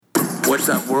What's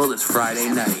up, world? It's Friday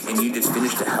night, and you just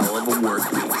finished a hell of a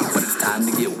work week. But it's time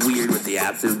to get weird with the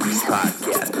Absolute Geek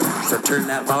Podcast. So turn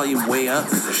that volume way up,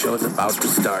 because the show's about to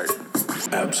start.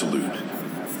 Absolute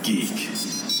Geek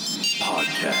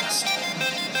Podcast.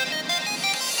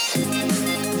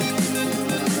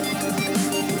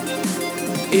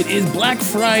 It is Black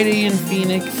Friday in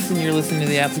Phoenix, and you're listening to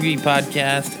the Absolute Geek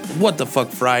Podcast. What the fuck,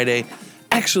 Friday?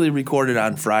 Actually recorded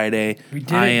on Friday. We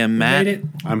did I it. am We Matt. made it.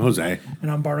 I'm Jose.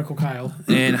 And I'm Barnacle Kyle.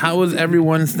 And how was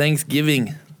everyone's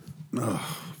Thanksgiving?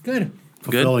 Good.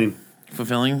 Fulfilling.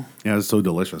 Fulfilling? Yeah, it's so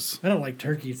delicious. I don't like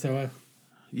turkey, so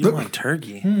You don't like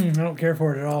turkey? I don't care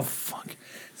for it at all. Fuck.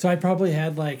 So I probably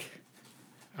had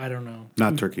I don't know.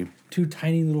 Not turkey. Two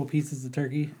tiny little pieces of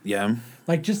turkey. Yeah.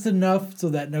 Like just enough so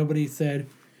that nobody said,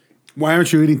 Why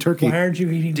aren't you eating turkey? why aren't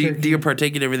you eating turkey? Do you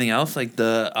partake in everything else, like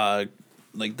the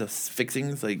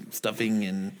fixings, like stuffing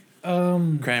and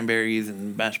cranberries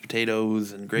and mashed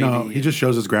potatoes and gravy? No, he just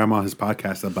shows his grandma his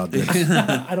podcast about this.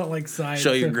 I don't like sides.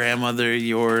 Show your grandmother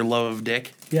your love of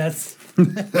dick. Yes.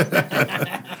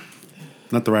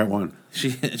 Not the right one.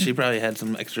 She probably had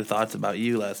some extra thoughts about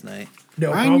you last night.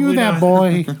 No, I knew probably that not.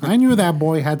 boy. I knew that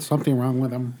boy had something wrong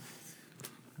with him.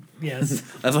 Yes.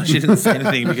 That's why she didn't say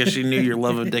anything, because she knew your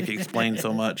love of dick explained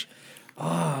so much. It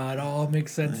all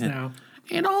makes sense now.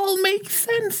 It all makes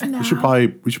sense now. We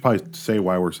should probably say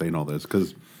why we're saying all this,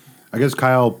 because I guess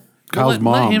Kyle's let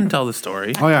mom. him tell the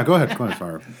story. Oh yeah, go ahead.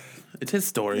 Sorry. It's his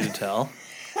story to tell.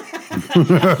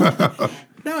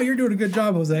 No, you're doing a good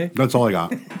job, Jose. That's all I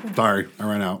got. Sorry, I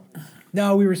ran out.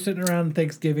 No, we were sitting around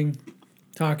Thanksgiving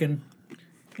talking.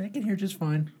 And I can hear just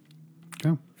fine.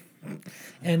 Yeah.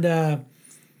 And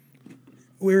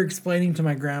we were explaining to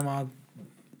my grandma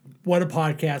what a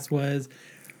podcast was,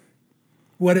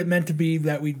 what it meant to be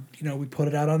that we put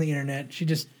it out on the internet. She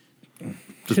just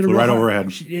Flew right over her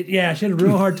head. She had a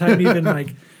real hard time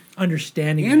even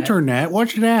understanding that. Internet?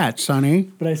 What's that,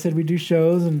 Sonny? But I said we do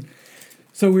shows, and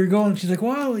so we were going. She's like,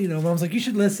 "Well, Mom's like, you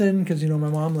should listen because my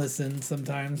mom listens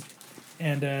sometimes."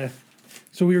 And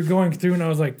so we were going through, and I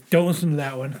was like, "Don't listen to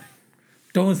that one.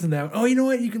 Don't listen to that one. Oh, you know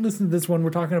what? You can listen to this one. We're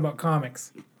talking about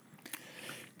comics."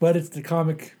 But it's the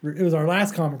comic. It was our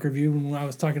last comic review when I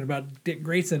was talking about Dick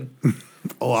Grayson.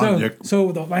 Dick.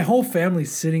 My whole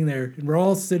family's sitting there, and we're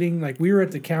all sitting we were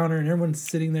at the counter, and everyone's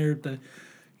sitting there at the,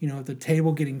 at the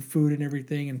table getting food and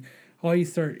everything, and all you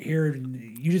start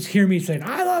hearing, you just hear me saying,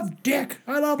 "I love Dick.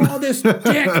 I love all this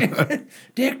Dick,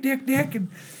 Dick," and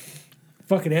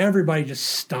fucking everybody just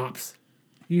stops.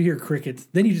 You hear crickets.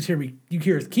 Then you just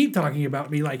hear us keep talking about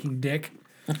me liking Dick.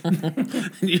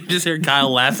 You just hear Kyle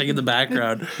laughing in the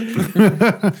background.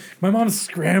 My mom's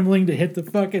scrambling to hit the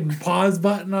fucking pause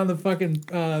button on the fucking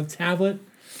tablet.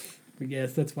 But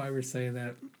yes, that's why we're saying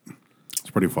that.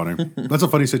 It's pretty funny. That's a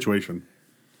funny situation.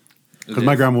 Because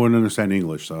my grandma wouldn't understand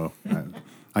English, so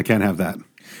I can't have that.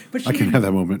 But I can't have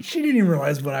that moment. She didn't even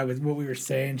realize what we were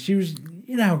saying. She was,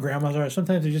 how grandmas are.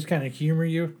 Sometimes they just kind of humor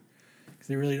you because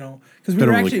they really don't. Because They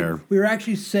don't really care. We were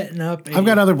actually setting up. I've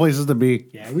got other places to be.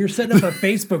 Yeah, we were setting up a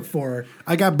Facebook for her.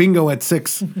 I got bingo at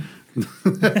 6. So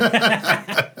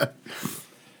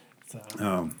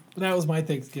that was my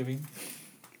Thanksgiving.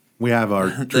 We have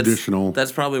our traditional.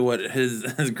 That's probably what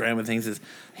his grandma thinks is,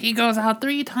 he goes out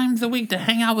 3 times a week to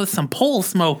hang out with some pole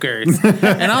smokers.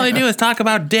 And all they do is talk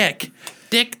about dick.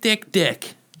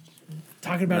 Dick.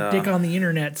 Talking about Dick on the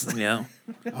internet. Yeah.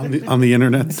 on the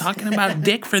internet. Talking about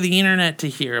dick for the internet to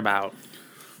hear about.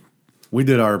 We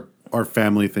did our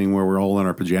family thing where we're all in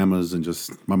our pajamas and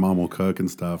just my mom will cook and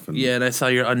stuff. And Yeah, and I saw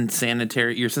your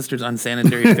sister's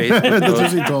unsanitary Facebook that's what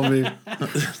post she told me.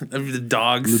 of the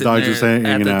dog The sitting dog there just at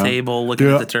hanging the out. table looking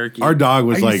Dude, at the turkey. Our dog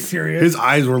was Are you serious? his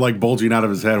eyes were bulging out of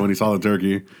his head when he saw the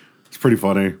turkey. It's pretty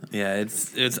funny. Yeah,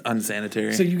 it's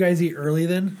unsanitary. So you guys eat early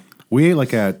then? We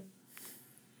ate at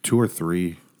 2 or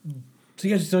 3. So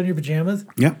you guys are still in your pajamas?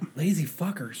 Yep. Lazy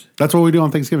fuckers. That's what we do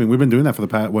on Thanksgiving. We've been doing that for the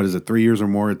past, 3 years or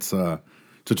more. It's a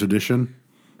tradition.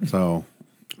 So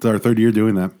it's our 3rd year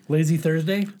doing that. Lazy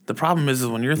Thursday? The problem is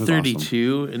when you're That's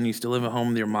 32 and you still live at home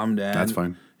with your mom and dad. That's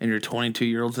fine. And your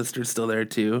 22-year-old sister's still there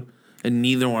too. And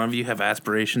neither one of you have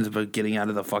aspirations about getting out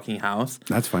of the fucking house.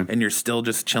 That's fine. And you're still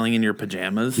just chilling in your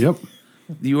pajamas. Yep.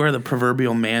 You are the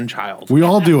proverbial man-child. We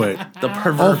all do it. The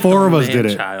proverbial All 4 of us did it.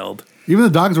 man-child. Even the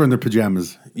dogs were in their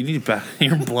pajamas. You need to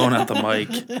you're blowing out the mic.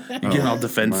 You're getting all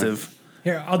defensive.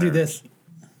 Here, I'll do this.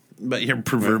 But your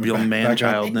proverbial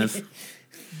man-childness.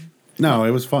 No,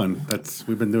 it was fun.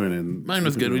 We've been doing it. Mine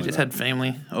was good. We just had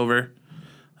family over.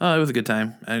 Oh, it was a good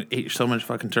time. I ate so much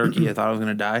fucking turkey, I thought I was going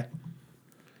to die.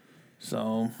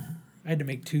 So I had to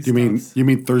make 2 You mean stops. you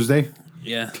mean Thursday?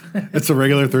 Yeah, It's a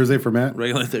regular Thursday for Matt.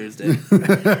 regular Thursday.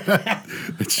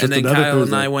 It's just And then another Kyle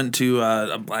Thursday. and I went to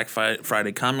a Black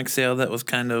Friday comic sale that was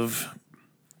kind of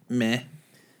meh.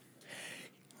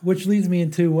 Which leads me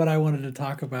into what I wanted to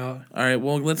talk about. All right,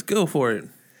 well, let's go for it.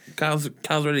 Kyle's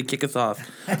ready to kick us off.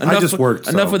 just worked,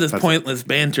 Enough so with this that's- pointless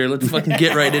banter. Let's fucking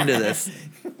get right into this.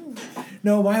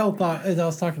 No, my whole thought, as I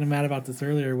was talking to Matt about this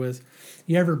earlier, was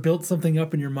you ever built something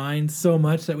up in your mind so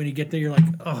much that when you get there, you're like,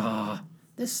 oh,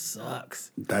 this sucks.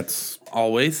 That's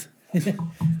Always.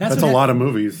 a lot of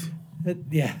movies.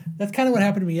 Yeah, that's kind of what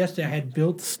happened to me yesterday. I had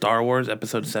built. Star Wars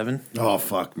Episode 7. Oh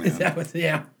fuck, man. That was,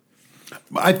 yeah.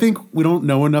 I think we don't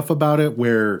know enough about it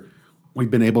where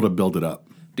we've been able to build it up.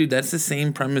 Dude, that's the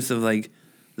same premise of like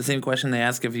the same question they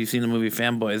ask if you've seen the movie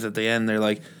Fanboys at the end. They're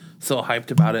like so hyped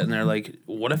about it and they're like,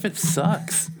 what if it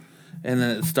sucks? And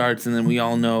then it starts and then we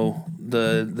all know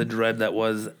the dread that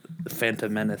was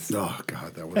Phantom Menace. Oh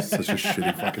god, that was such a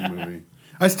shitty fucking movie.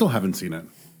 I still haven't seen it.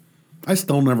 I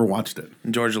still never watched it.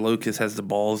 And George Lucas has the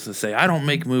balls to say, I don't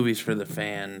make movies for the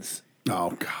fans.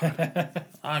 Oh god.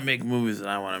 I make movies that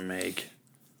I want to make.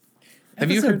 Have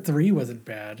you Episode heard 3 wasn't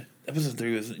bad. Episode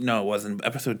 3 was no, it wasn't.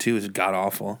 Episode 2 is god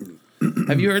awful.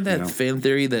 Have you heard that Yeah. fan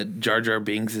theory that Jar Jar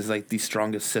Binks is like the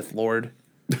strongest Sith Lord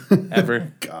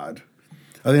ever? God.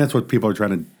 I think that's what people are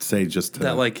trying to say just to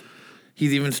That like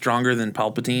he's even stronger than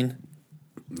Palpatine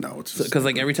no, it's just because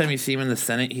like every time you see him in the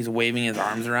Senate, he's waving his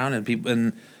arms around and people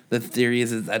and the theory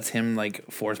is that that's him like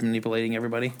force manipulating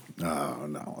everybody. oh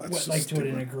no, that's What, just like to an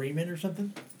stupid. agreement or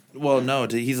something? Well, no,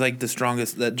 he's like the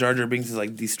strongest. That Jar Jar Binks is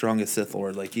like the strongest Sith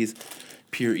Lord. Like he's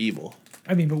pure evil.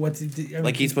 I mean, but what's he? I mean,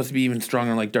 Like he's supposed to be even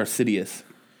stronger, like Darth Sidious.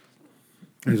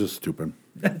 He's just stupid.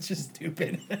 that's just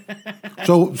stupid.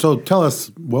 So tell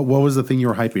us what was the thing you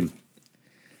were hyping?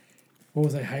 What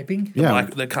was I hyping? Yeah.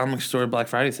 The comic store Black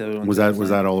Friday sale. Was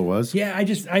that all it was? Yeah, I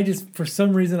just for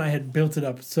some reason I had built it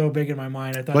up so big in my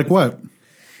mind. I thought Like it was- what?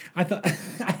 I thought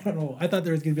I don't know. I thought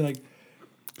there was gonna be like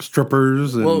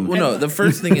Strippers and Well, no. The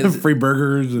first thing is free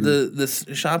burgers and the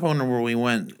shop owner where we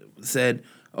went said,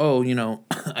 "Oh,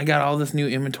 I got all this new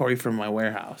inventory from my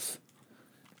warehouse,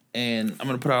 and I'm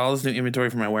gonna put out all this new inventory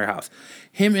from my warehouse."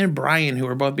 Him and Brian, who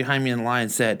were both behind me in line,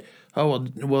 said, "Oh,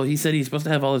 well, he said he's supposed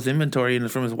to have all his inventory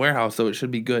from his warehouse, so it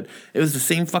should be good." It was the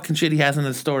same fucking shit he has in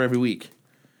the store every week.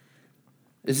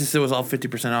 It's just it was all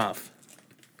 50% off.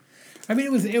 I mean,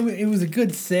 it was a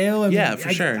good sale. I mean, Yeah,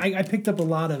 for sure. I picked up a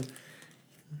lot of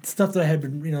stuff that I had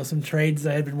been, some trades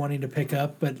I had been wanting to pick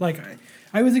up, but like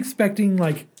I was expecting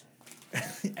like,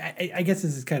 I guess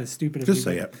this is kind of stupid. Of Just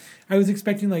me, say but it. I was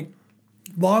expecting like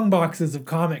long boxes of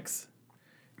comics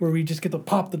where we just get to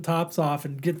pop the tops off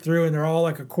and get through, and they're all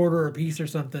like a quarter a piece or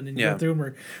something, and you Yeah. go through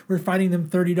them. We're finding them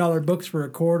 $30 books for a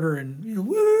quarter, and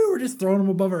woo, we're just throwing them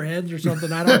above our heads or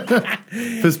something. I don't.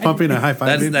 fist pumping and high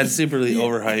five. That's superly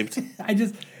overhyped.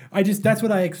 I just that's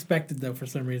what I expected though for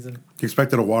some reason. You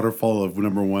expected a waterfall of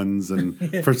number ones and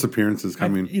first appearances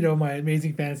coming. My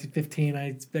Amazing Fantasy 15, I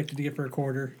expected to get for a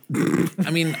quarter. I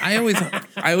mean, I always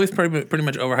pretty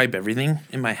much overhype everything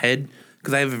in my head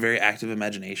because I have a very active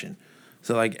imagination.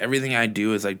 So like everything I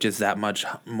do is like just that much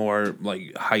more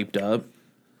like hyped up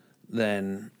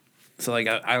than. So like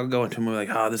I'll go into a movie like,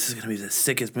 oh, this is gonna be the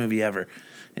sickest movie ever,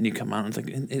 and you come out and it's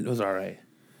like it was all right.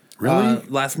 Really?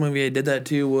 Last movie I did that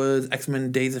to was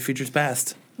X-Men: Days of Futures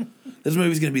Past. This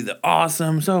movie's gonna be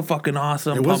so fucking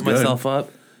awesome. It was Pumped good. myself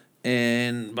up,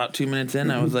 and about 2 minutes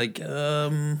in, I was like, I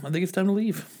think it's time to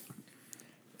leave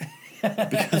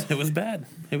because it was bad.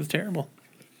 It was terrible.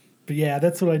 But yeah,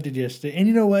 that's what I did yesterday. And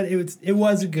you know what? It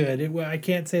was good. I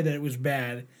can't say that it was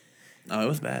bad. Oh, it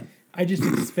was bad. I just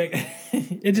expect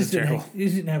it just terrible. it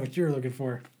didn't have what you were looking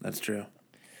for. That's true.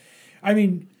 I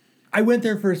mean, I went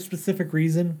there for a specific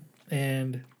reason,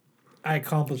 and I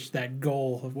accomplished that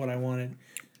goal of what I wanted.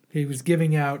 He was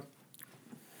giving out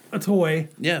a toy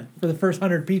Yeah, for the first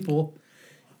 100 people.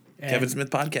 And, Kevin Smith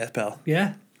podcast pal.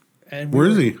 Yeah. And Where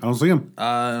is he? I don't see him.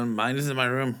 Mine is in my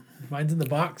room. Mine's in the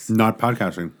box. Not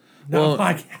podcasting. No Well,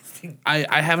 podcasting.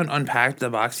 I haven't unpacked the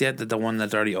box yet that the one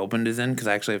that's already opened is in because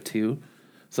I actually have two.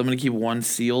 So I'm gonna keep one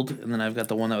sealed, and then I've got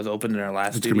the one that was opened in our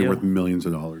last It's gonna be studio. worth millions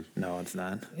of dollars. No, it's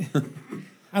not.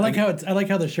 I like how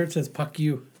the shirt says "Puck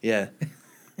you." Yeah,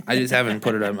 I just haven't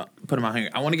put them out here.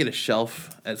 I want to get a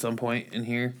shelf at some point in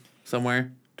here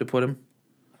somewhere to put them.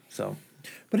 So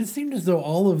But it seemed as though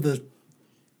all of the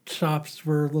shops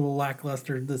were a little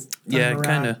lackluster this time yeah, around.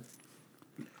 kind of.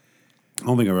 I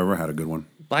don't think I've ever had a good one.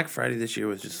 Black Friday this year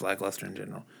was just lackluster in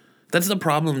general. That's the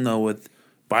problem though with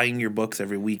buying your books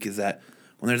every week is that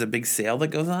when there's a big sale that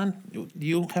goes on,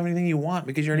 you don't have anything you want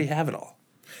because you already have it all.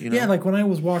 You know? Yeah, like when I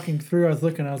was walking through, I was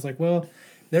looking, I was like, well,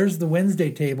 there's the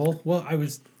Wednesday table. Well, I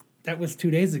was that was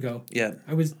 2 days ago. Yeah.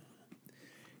 It was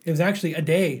actually a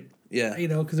day. Yeah. You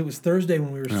know, because it was Thursday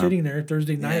when we were sitting there.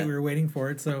 Thursday night Yeah. we were waiting for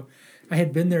it. So I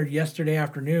had been there yesterday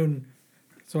afternoon.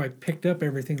 So I picked up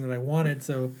everything that I wanted.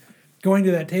 So going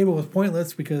to that table was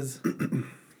pointless because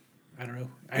I don't know.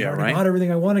 I already bought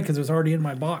everything I wanted because it was already in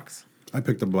my box. I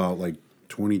picked up about like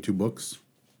 22 books.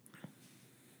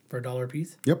 For $1 a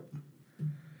piece? Yep.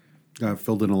 I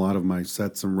filled in a lot of my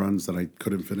sets and runs that I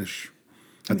couldn't finish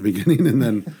at the beginning, and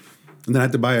then I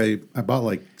had to buy. I bought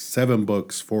like 7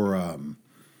 books for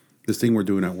this thing we're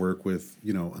doing at work with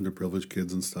underprivileged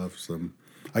kids and stuff. So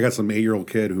I got some 8-year-old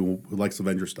kid who likes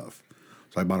Avenger stuff,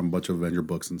 so I bought him a bunch of Avenger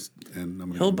books and I'm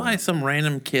gonna He'll buy some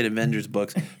random kid Avengers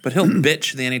books, but he'll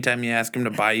bitch the anytime you ask him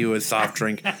to buy you a soft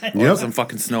drink or Yep. some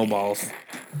fucking snowballs.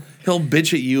 He'll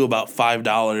bitch at you about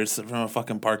 $5 from a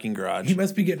fucking parking garage. He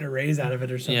must be getting a raise out of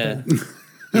it or something. Yeah.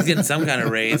 He's getting some kind of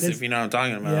raise, if you know what I'm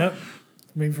talking about. Yep.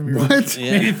 Maybe from your What?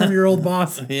 maybe from your old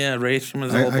boss. Yeah, raise from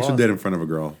his I old actually boss. did in front of a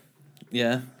girl.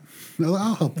 Yeah. No,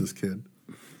 I'll help this kid.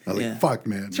 I was Yeah. like, fuck,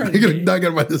 man. Trying I to get-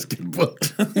 gotta buy this kid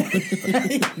books.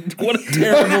 What a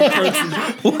terrible person.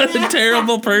 What a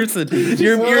terrible person.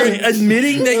 You're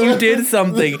admitting that you did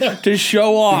something to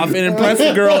show off and impress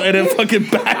a girl and it fucking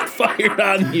backfired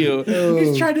on you.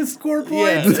 He's trying to score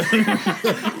points. Yeah.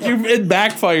 It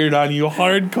backfired on you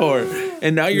hardcore.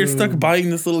 And now you're stuck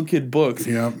buying this little kid books.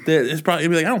 Yep. That it's probably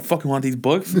be like, I don't fucking want these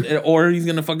books. Or he's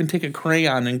gonna fucking take a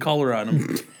crayon and color on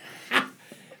them.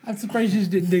 I'm surprised you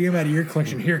just didn't dig him out of your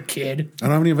collection. Here, kid. I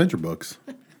don't have any Avenger books.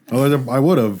 Otherwise, I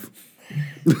would have.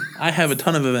 I have a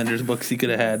ton of Avengers books he could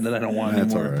have had that I don't want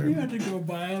That's all anymore. right. You have to go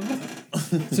buy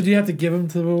them. So do you have to give them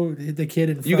to the kid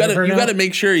in front You of her now? gotta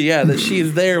make sure, that she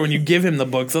is there when you give him the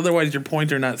books. Otherwise, your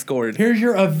points are not scored. Here's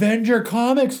your Avenger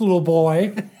Comics, little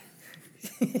boy.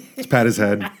 Just pat his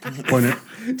head, point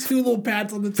it, 2 little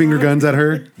pats on the finger top. guns at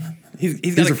her. These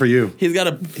These are for you. He's got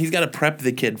to prep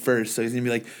the kid first. So he's gonna be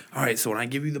like, all right. So when I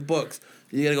give you the books,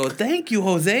 you gotta go, thank you,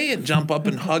 Jose, and jump up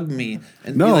and hug me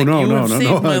and No, be like, no, you no, have no, saved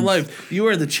no my hugs. life. You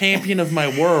are the champion of my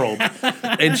world.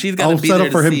 And she's got I'll to be settle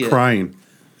there for to him see it. crying.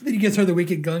 Then he gets her the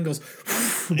wicked gun, goes,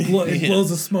 it blows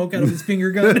the smoke out of his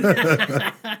finger gun.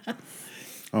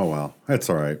 Oh well, that's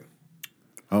all right.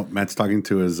 Oh, Matt's talking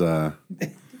to his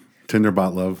Tinder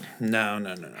bot love.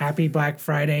 No. Happy Black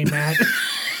Friday, Matt.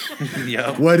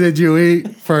 Yeah. What did you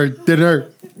eat for dinner?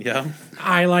 Yeah.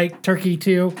 I like turkey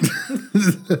too.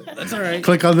 That's all right.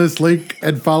 Click on this link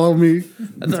and follow me.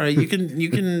 That's all right. You can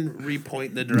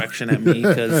repoint the direction at me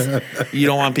because you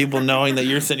don't want people knowing that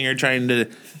you're sitting here trying to.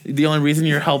 The only reason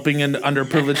you're helping an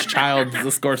underprivileged child is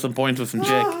to score some points with some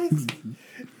chick.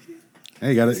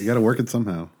 Hey, you gotta work it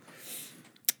somehow.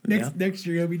 Next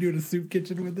year, he'll be doing a soup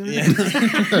kitchen with her.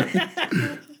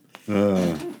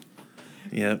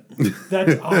 Yep.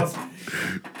 That's awesome.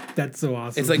 That's so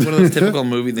awesome. It's like one of those typical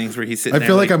movie things where he's sitting I there.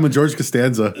 feel like I'm a George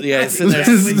Costanza. Yeah, he's sitting there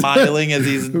smiling as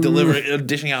he's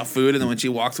dishing out food, and then when she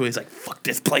walks away, he's like, "Fuck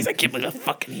this place! I can't believe I'm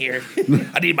fucking here.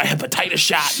 I need my hepatitis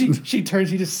shot." she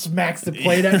turns, he just smacks the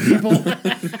plate at people.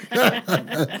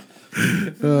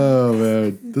 Oh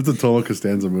man, that's a total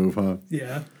Costanza move, huh?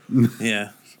 Yeah.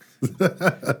 Yeah.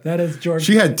 That is George.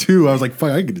 She had 2. I was like,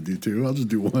 fuck, I get to do 2. I'll just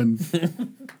do 1.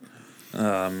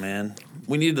 Oh man,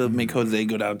 we need to make Jose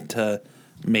go down to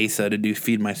Mesa to do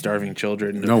Feed My Starving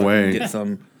Children. To No way. Get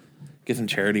some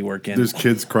charity work in. There's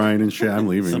kids crying and shit. I'm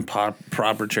leaving. some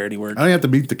proper charity work. I don't have to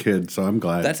meet the kid, so I'm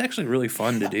glad. That's actually really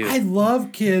fun to do. I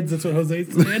love kids. That's what Jose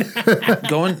said.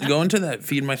 Going to that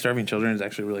Feed My Starving Children is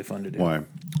actually really fun to do. Why?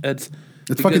 It's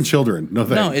It's fucking children. No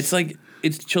thanks. No, it's like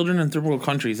it's children in third world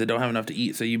countries that don't have enough to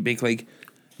eat. So you make like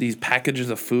these packages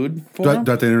of food for them.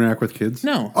 Do I have to interact with kids?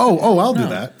 No. Oh, I'll do No.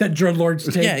 that. That drug lords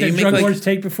take. Yeah, you that make drug like- lords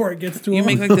take before it gets to You them.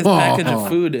 make like this package of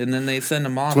food and then they send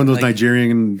them off. It's when those like,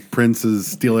 Nigerian princes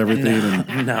steal everything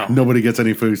and No. nobody gets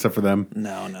any food except for them.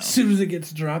 No. As soon as it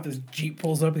gets dropped, this Jeep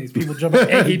pulls up and these people jump on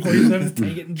AK-47s,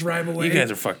 take it and drive away. You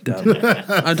guys are fucked up.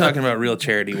 I'm talking about real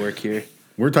charity work here.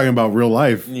 We're talking about real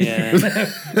life. Yeah.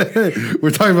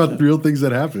 We're talking about real things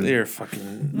that happen. They're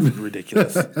fucking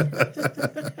ridiculous.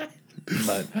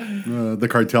 But The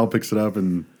cartel picks it up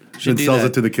and then do sells that.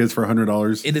 it to the kids for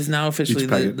 $100. it is now officially Each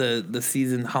packet. the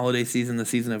season, holiday season, the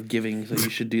season of giving. So you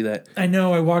should do that. I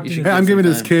know. I walked You in. should- Hey, I'm giving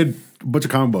this sometime. kid a bunch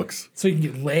of comic books. so you can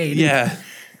get laid. Yeah.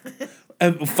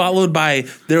 And followed by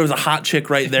there was a hot chick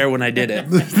right there when I did it.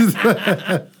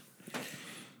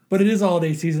 But it is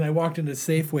holiday season. I walked into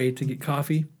Safeway to get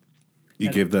coffee, You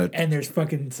give that. and there's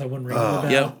fucking someone ringing the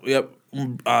bell. Yep.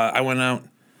 I went out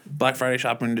Black Friday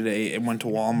shopping today and went to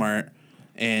Walmart.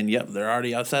 And yep, they're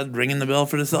already outside ringing the bell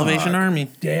for the Salvation Army.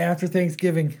 Day after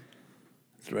Thanksgiving.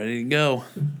 It's ready to go.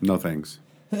 No thanks.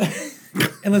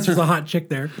 Unless there's a hot chick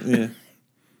there. Yeah.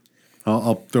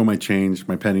 I'll throw my change,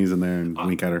 my pennies in there and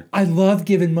wink at her. I love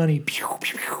giving money. Pew,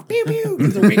 pew, pew, pew, pew.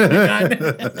 There's a wink at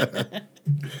the gun.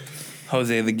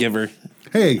 Jose the Giver.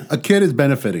 Hey, a kid is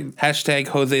benefiting. Hashtag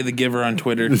Jose the Giver on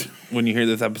Twitter when you hear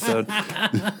this episode.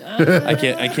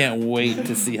 I can't wait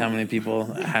to see how many people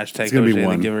hashtag gonna be Jose the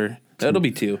one. Giver. It'll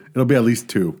be 2. It'll be at least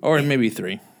 2 Or maybe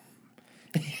 3.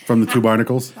 from the 2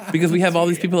 barnacles. Because we have all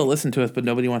these people that listen to us, but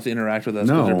nobody wants to interact with us.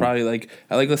 'Cause No. They're probably like,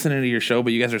 I like listening to your show,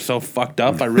 but you guys are so fucked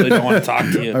up. I really don't want to talk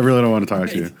to I you. really don't want to talk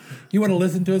to you. You want to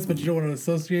listen to us, but you don't want to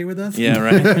associate with us? Yeah,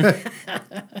 right.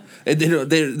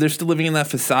 They're still living in that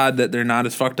facade that they're not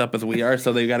as fucked up as we are,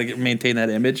 so they've got to maintain that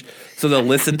image. So they'll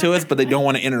listen to us, but they don't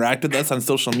want to interact with us on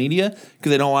social media because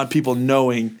they don't want people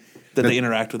knowing that they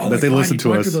interact with that us. they listen you to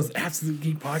talk us. to those Absolute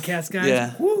Geek podcast guys.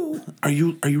 Yeah. Woo. Are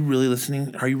you really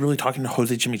listening? Are you really talking to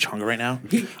Jose Chimichanga right now?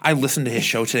 I listened to his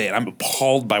show today, and I'm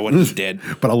appalled by what he did.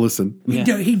 But I'll listen.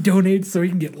 Yeah. He donates so he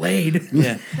can get laid.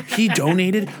 Yeah, he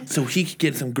donated so he could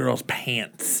get some girls'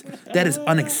 pants. That is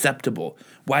unacceptable.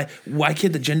 Why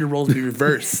can't the gender roles be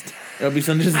reversed? It'll be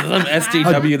some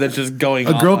SJW that's just going.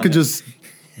 A off girl on could it. just,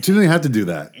 she doesn't have to do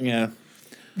that. Yeah.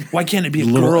 Why can't it be a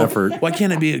Little girl? effort. Why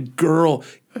can't it be a girl?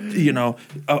 You know,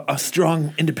 a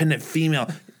strong, independent female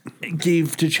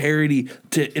gave to charity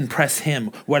to impress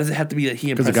him. Why does it have to be that he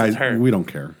Because the impresses guys, her? we don't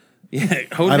care. Yeah,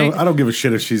 Jose, I don't give a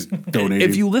shit if she's donating.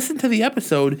 if you listen to the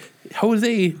episode,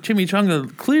 Jose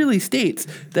Chimichanga clearly states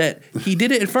that he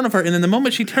did it in front of her, and then the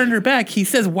moment she turned her back, he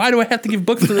says, "Why do I have to give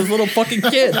books to this little fucking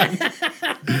kid?"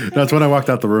 That's when I walked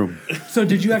out the room. So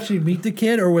did you actually meet the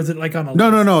kid, or was it like on a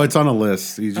No, it's on a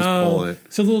list. You just pull it.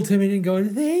 So little Timmy didn't go,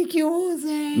 thank you,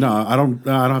 Jose. No, I don't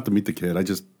have to meet the kid. I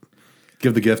just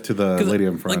give the gift to the lady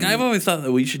in front Like of me. I've always thought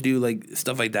that we should do like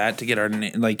stuff like that to get our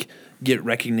get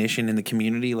recognition in the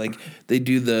community. Like they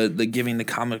do the giving the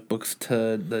comic books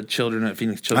to the children at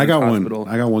Phoenix Children's Hospital.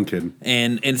 I got one kid.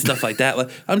 And stuff like that.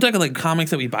 Like I'm talking like comics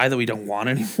that we buy that we don't want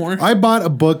anymore. I bought a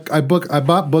book. I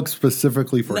bought books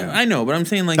specifically for him. I know, but I'm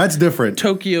saying like That's different.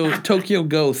 Tokyo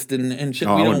Ghost and shit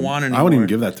we don't want anymore. I wouldn't even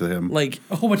give that to him. Like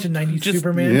A whole bunch of 90s Just-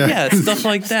 Superman. Yeah. yeah, stuff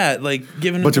like that. Like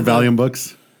given bunch of Valium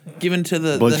books. given to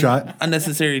the Bloodshot?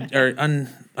 unnecessary or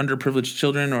underprivileged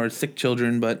children or sick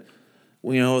children, but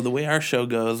you know the way our show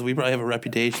goes, we probably have a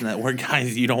reputation that we're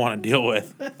guys you don't want to deal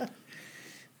with.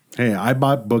 Hey, I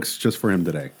bought books just for him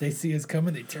today. They see us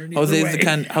coming, they turn the other Jose's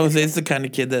way. Jose's the kind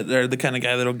of kid or the kind of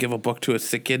guy that'll give a book to a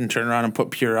sick kid and turn around and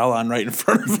put Purell on right in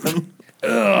front of him.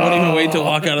 Won't even wait to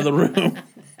walk out of the room.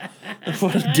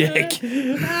 What a dick!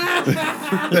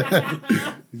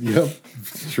 Yep,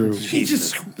 it's true. He's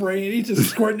just spraying, he's just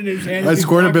squirting in his hand. I He's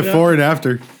squirted walking before up, and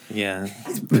after. Yeah.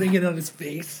 putting it on his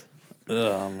face.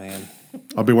 Oh man.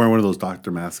 I'll be wearing one of those doctor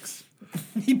masks.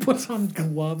 He puts on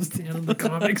gloves to handle the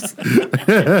comics.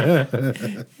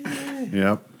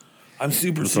 Yep. I'm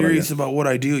super what I serious get. about what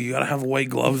I do. You gotta have white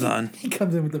gloves on. He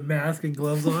comes in with a mask and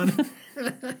gloves on.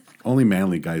 Only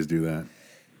manly guys do that.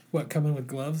 What, come in with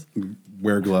gloves?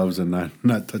 Wear gloves and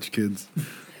not touch kids,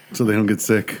 so they don't get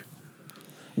sick.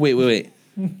 Wait.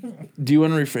 Do you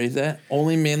want to rephrase that?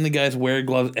 Only manly guys wear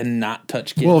gloves and not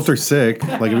touch kids. Well, if they're sick,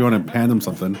 like if you want to hand them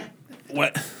something,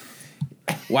 What?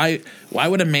 Why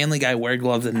would a manly guy wear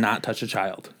gloves and not touch a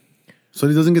child? so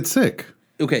he doesn't get sick.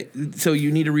 Okay, so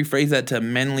you need to rephrase that to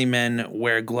manly men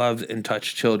wear gloves and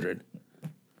touch children.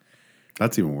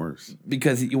 That's even worse.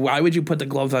 Because why would you put the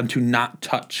gloves on to not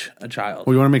touch a child?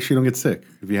 Well, you want to make sure you don't get sick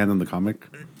if you hand them the comic.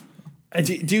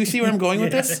 Do you see where I'm going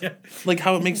with this? Like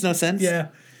how it makes no sense? Yeah.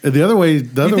 The other way, You is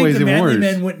think even the manly worse.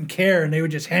 men wouldn't care and they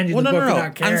would just hand you Well, the no, book no, and no.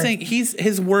 not care? I'm saying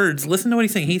his words. Listen to what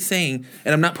he's saying. He's saying,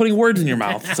 and I'm not putting words in your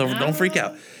mouth, so don't freak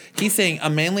out. He's saying a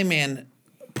manly man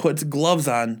puts gloves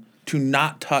on to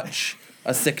not touch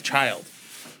a sick child.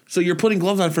 So you're putting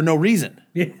gloves on for no reason.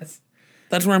 Yes.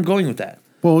 That's where I'm going with that.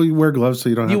 Well, you wear gloves so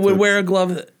you don't have You would to. wear a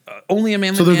glove. Only a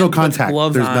manly So there's man no contact. puts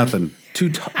gloves There's on nothing.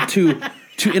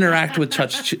 to interact with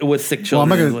sick children.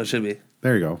 not gonna- Is what it should be.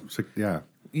 There you go. Sick, yeah.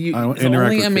 You, I don't so interact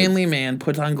only with a kids. manly man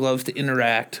puts on gloves to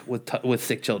interact with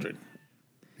sick children.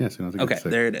 Yes, you don't have to Okay, get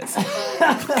sick. there it is.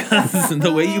 'Cause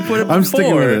the way you put it before, I'm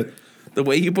sticking with it. The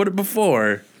way you put it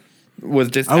before was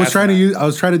just. I was trying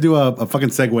asinine. to do a fucking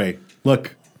segue.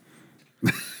 Look.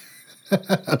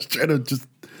 I was trying to just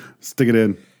stick it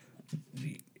in.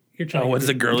 You're trying Oh, what's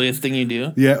the girliest thing you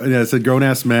do? Yeah, it's a grown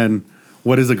ass men.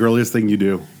 What is the girliest thing you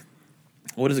do?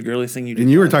 What is the girliest thing you do? And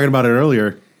you were talking about it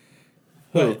earlier.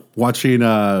 Who? Watching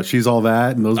She's All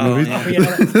That and those movies. yeah.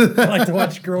 Yeah, I like to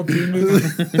watch girl teen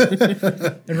movies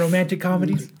and romantic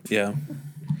comedies. Yeah. Is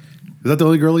that the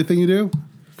only girly thing you do?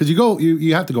 Because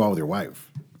you have to go out with your wife.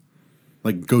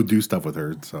 Like go do stuff with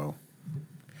her, so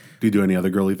Do you do any other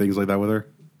girly things like that with her?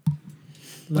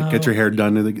 Like No. get your hair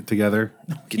done together?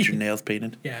 Get your nails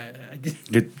painted. Yeah, I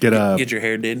just, Get a Get your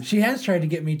hair did. she has tried to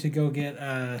get me to go get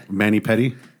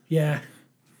mani-pedi? yeah,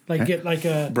 like get like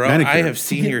a Bro, Manicure. I have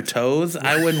seen your toes.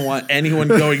 I wouldn't want anyone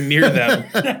going near them.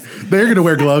 They're gonna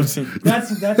wear gloves.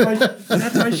 that's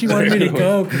why she wanted me to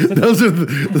go. 'Cause those are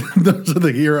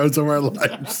the heroes of our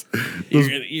lives.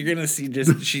 You're gonna see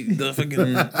the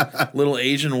fucking little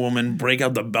Asian woman break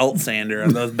out the belt sander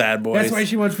on those bad boys. That's why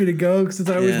she wants me to go because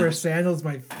I always Yeah. wear sandals.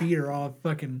 My feet are all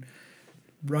fucking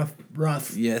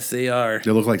rough. Yes, they are.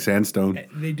 They look like sandstone.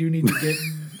 They do need to get.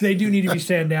 They do need to be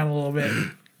sand down a little bit.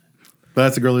 But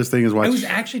that's the girliest thing is watch. I was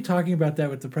actually talking about that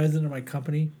with the president of my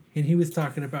company, and he was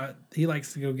talking about he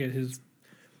likes to go get his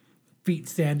feet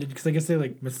sanded because I guess they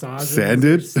like massage them.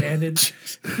 Sanded? Sanded.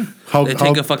 how They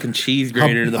take a fucking cheese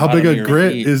grater to the how bottom big of a your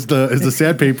grit feet. is the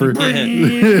sandpaper?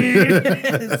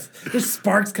 There's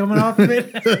sparks coming off of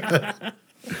it.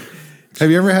 Have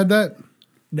you ever had that?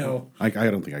 No. I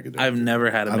don't think I could do it. I've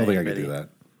never had a I don't think I could do that.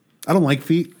 I don't like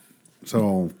feet.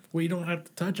 So, Well, you don't have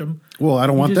to touch them. well, I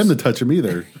don't want them just- to touch them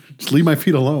either. Just leave my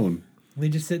feet alone. They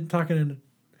just sit and talk and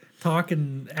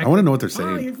act. I want to know what they're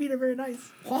Oh, saying. your feet are very nice.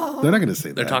 Wow. They're not going to say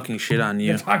that. They're talking shit on you.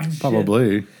 They're talking shit.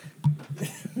 Probably.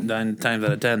 9 times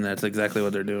out of 10, that's exactly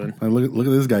what they're doing. Like, look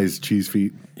at this guy's cheese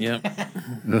feet. Yep.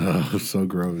 Oh, so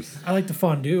gross. I like the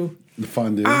fondue. The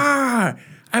fondue.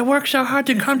 I worked so hard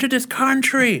to come to this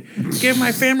country, give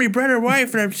my family bread or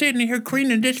wife, and I'm sitting here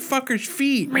cleaning this fucker's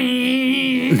feet.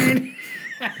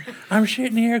 I'm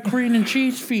sitting here cleaning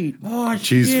cheese feet. Oh,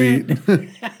 Cheese feet.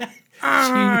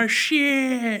 Ah,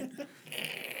 shit.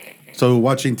 So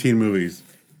watching teen movies.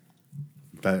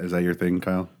 Is that your thing,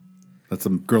 Kyle? That's the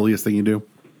girliest thing you do?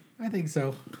 I think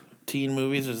so. Teen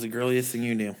movies is the girliest thing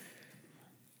you do.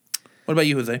 What about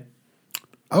you, Jose?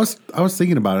 I was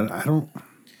thinking about it. I don't.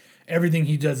 Everything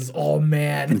he does is all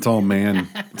man. It's all man.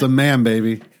 It's a man,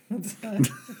 baby.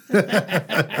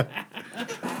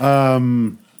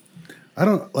 I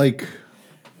don't like.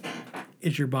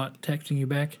 Is your bot texting you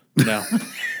back? No.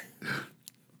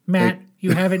 Matt,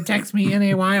 you haven't texted me in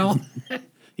a while.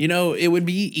 You know, it would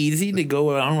be easy to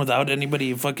go on without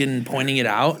anybody fucking pointing it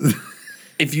out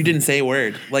if you didn't say a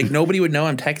word. Like, nobody would know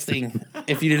I'm texting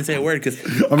if you didn't say a word. Because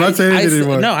I'm not saying it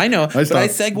anymore. No, I know. But I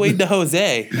stopped. segued to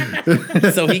Jose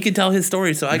so he could tell his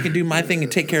story so I could do my thing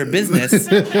and take care of business.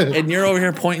 And you're over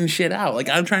here pointing shit out. Like,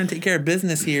 I'm trying to take care of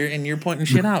business here and you're pointing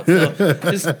shit out.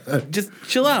 So just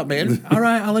chill out, man. All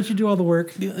right, I'll let you do all the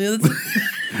work.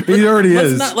 He already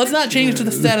is. Let's not change to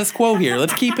the status quo here.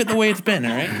 Let's keep it the way it's been,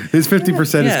 all right? His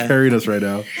 50% Yeah. is carrying us right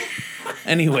now.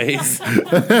 Anyways.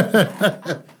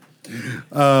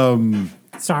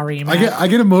 Sorry, Matt. I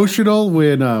get emotional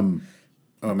when Oh,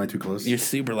 am I too close? You're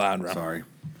super loud, bro. Sorry.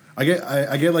 I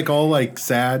get like all like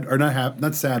sad or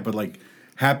not sad, but like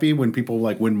happy when people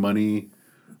like win money,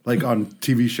 like on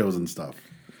TV shows and stuff.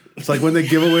 It's like when they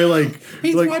give away like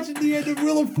He's like watching the end of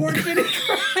Wheel of Fortune.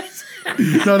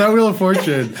 no, not Wheel of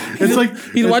Fortune. It's like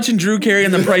He's watching Drew Carey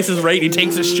and The Price is Right. He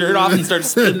takes his shirt off and starts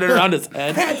spinning it around his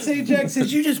head. Pat Sajak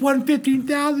says, you just won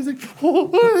 $15,000. He's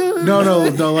like,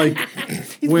 no, like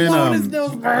he's when blowing his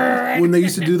nose. when they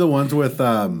used to do the ones with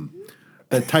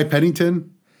that Ty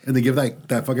Pennington and they give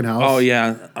that fucking house. Oh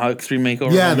yeah, Extreme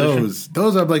Makeover. Yeah, Edition.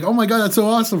 those are like, oh my god, that's so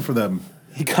awesome for them.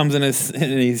 He comes in and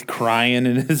he's crying,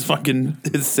 and his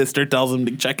sister tells him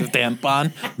to check his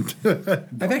tampon.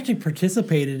 I've actually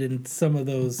participated in some of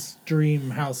those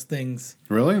dream house things.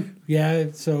 Really? Yeah,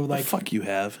 so like, Fuck you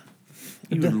have.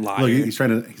 You liar. Look, he's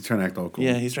trying to act all cool.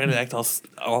 Yeah, he's trying to act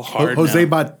all hard. Jose now.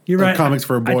 bought you're right. comics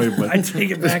for a boy, but I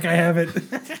take it back. I haven't.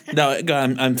 No, go,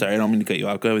 I'm sorry. I don't mean to cut you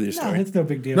off. Go with your No, story. it's no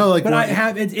big deal. No, like but when- I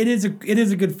have. It is a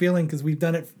good feeling because we've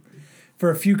done it for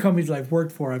a few companies that I've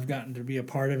worked for. I've gotten to be a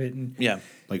part of it, and Yeah.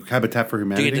 like Habitat for You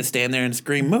Humanity. get to stand there and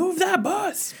scream, "Move that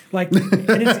bus!" like, and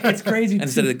it's crazy. And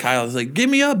instead of Kyle, it's like, "Give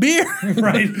me a beer."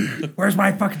 right, where's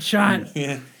my fucking shot?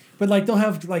 Yeah. But like they'll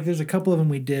have like there's a couple of them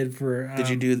we did for. Did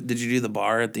you do the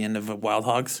bar at the end of Wild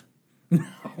Hogs? But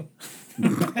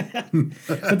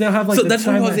they'll have like So the that's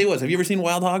what time Jose was. Have you ever seen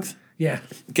Wild Hogs? Yeah.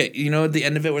 Okay, you know at the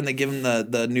end of it when they give him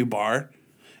the new bar,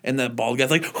 and the bald guy's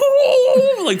like,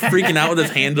 like freaking out with his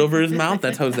hands over his mouth.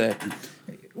 That's Jose.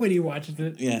 When he watches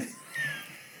it. Yeah.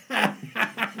 I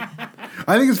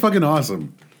think it's fucking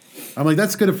awesome. I'm like,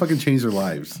 that's gonna fucking change their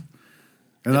lives,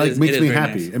 and It makes is me very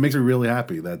happy. nice. It makes me really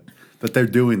happy that they're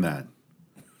doing that.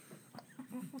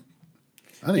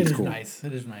 I think It it's is cool. nice.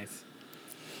 It is nice.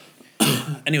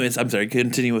 Anyways, I'm sorry.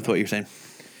 Continue with what you're saying.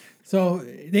 So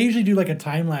they usually do like a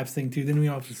time lapse thing too. Then we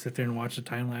all just sit there and watch the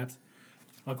time lapse.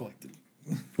 I'll go like this.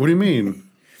 What do you mean?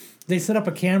 They set up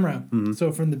a camera, Mm-hmm.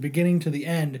 so from the beginning to the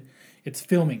end, it's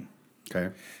filming.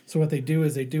 Okay. So what they do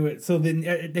is they do it. So then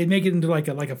they make it into like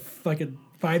a 5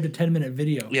 to 10 minute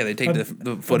video. Yeah, they take of-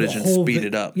 the of footage and whole speed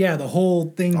it up. Yeah, the whole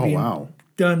thing Oh, being wow.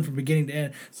 done from beginning to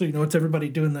end. So it's everybody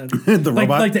doing the The like,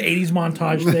 robot? like the 80s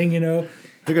montage thing. You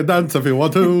can dance if you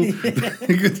want to.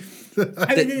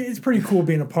 I mean, it's pretty cool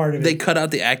being a part of it. They cut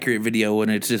out the accurate video when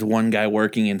it's just one guy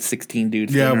working and 16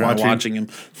 dudes Yeah, standing around watching. him.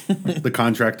 The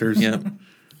contractors. Yeah.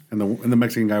 And the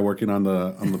Mexican guy working on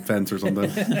the fence or something.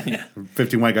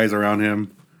 15 white guys around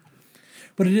him.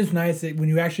 But it is nice that when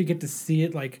you actually get to see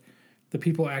it, like the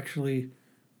people actually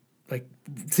like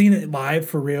seeing it live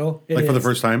for real. It Like for the is.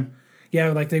 first time. Yeah,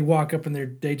 like they walk up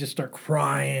and they just start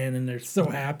crying and they're so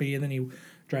happy, and then you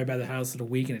drive by the house in a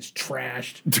week and it's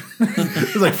trashed.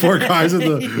 There's like 4 cars in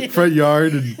the front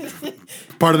yard and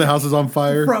part of the house is on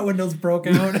fire. Front windows broke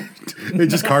out.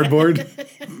 It's just cardboard.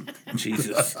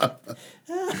 Jesus.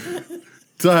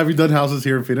 So have you done houses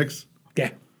here in Phoenix? Yeah.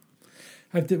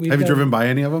 Have you driven by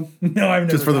any of them? No, I've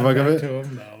never. Just for the gone fuck of back it? to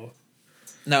 'em, no.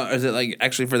 Now, is it like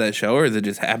actually for that show, or is it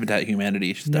just Habitat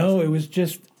Humanity stuff? No, it was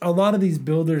just a lot of these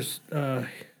builders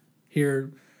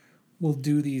here will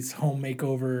do these home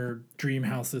makeover dream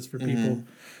houses for people.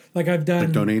 Like I've done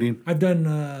Like donating? I've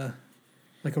done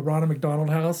like a Ronald McDonald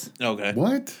house. Okay.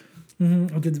 What?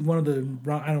 I did one of the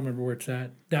I don't remember where it's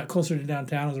at. That closer to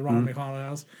downtown is a Ronald McDonald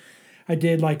house. I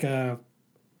did like it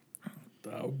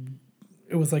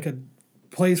was like a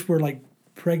place where like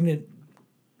pregnant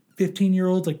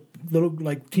 15-year-olds, like little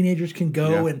like teenagers can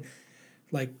go Yeah. and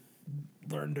like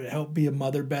learn to help be a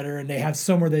mother better, and they have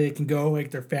somewhere they can go,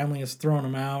 like their family has thrown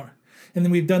them out. And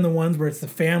then we've done the ones where it's the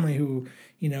family who,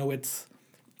 it's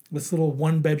this little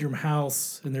 1-bedroom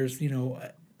house and there's,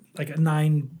 like a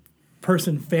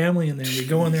 9-person family in there. We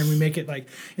go in there and we make it like,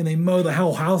 and they mow the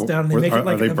whole house down and they make it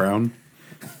like are they brown?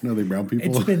 No, they brown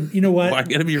people. It's been, you know what? Why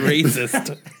gotta be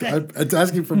racist? It's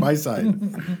asking for my side.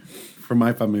 For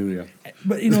my familia.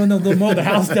 But and they'll mow the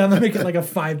house down. They make it like a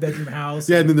 5-bedroom house.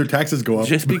 Yeah, and then their taxes go up.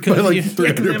 Just because by like you-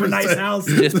 Yeah, 'cause they have a nice 300%. house.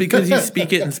 Just because you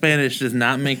speak it in Spanish does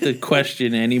not make the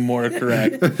question any more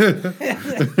correct. But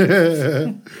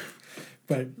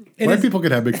it White is, people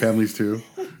could have big families too.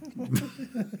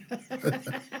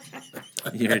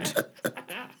 You're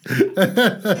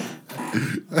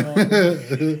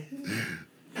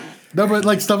No, but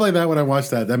like stuff like that, when I watch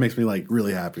that makes me like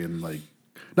really happy and like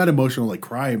not emotional, like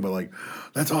crying, but like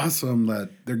that's awesome that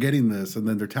they're getting this, and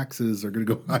then their taxes are going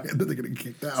to go high, and then they're going to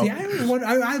get kicked out. see,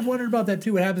 I've wondered about that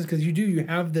too. What happens because you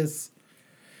have this,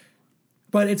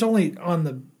 but it's only on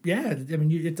the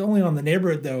it's only on the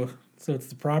neighborhood though. So it's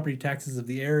the property taxes of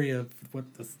the area of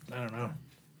what this I don't know.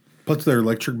 Plus, their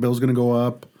electric bill's going to go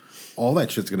up. All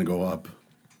that shit's going to go up.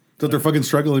 So they're fucking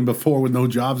struggling before with no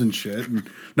jobs and shit, and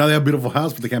now they have a beautiful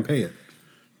house, but they can't pay it.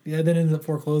 Yeah, then ends up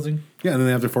foreclosing. Yeah, and then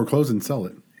they have to foreclose and sell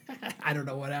it. I don't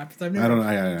know what happens. I've I never.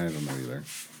 don't know either.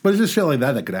 But it's just shit like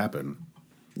that could happen.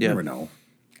 You Yeah. never know.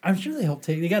 I'm sure they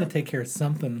got to take care of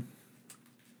something.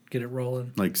 Get it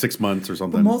rolling. Like 6 months or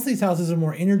something. But most of these houses are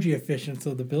more energy efficient,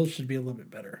 so the bills should be a little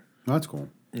bit better. Oh, that's cool.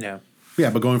 Yeah.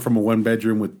 Yeah, but going from a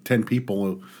 1-bedroom with 10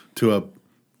 people to a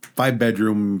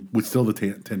 5-bedroom with still the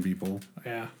 10 people,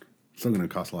 Yeah. it's still going to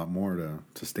cost a lot more to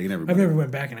sustain I've everybody. never went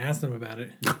back and asked them about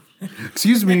it.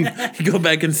 Excuse me. You go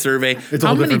back and survey. It's a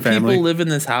How whole many different family. people live in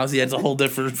this house? Yeah, it's a whole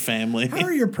different family. How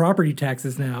are your property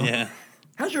taxes now? Yeah.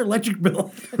 How's your electric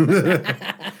bill?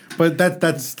 But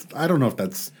that's I don't know if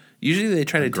that's Usually they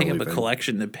try to take girly up a thing.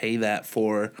 collection to pay that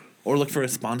for, or look for a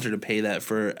sponsor to pay that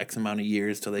for X amount of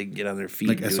years till they can get on their feet.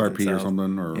 like and do it SRP or themselves.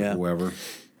 something or Yeah. whoever.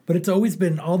 But it's always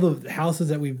been all the houses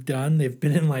that we've done. They've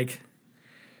been in like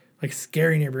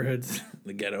scary neighborhoods.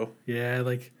 The ghetto. Yeah,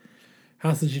 like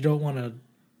houses you don't want to.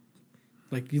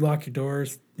 Like you lock your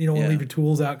doors. You don't want Yeah. to leave your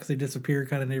tools out because they disappear.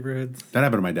 Kind of neighborhoods. That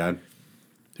happened to my dad.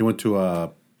 He went to a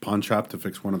pawn shop to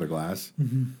fix one of their glass,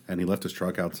 and he left his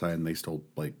truck outside, and they stole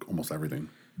like almost everything.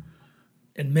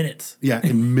 In minutes. Yeah,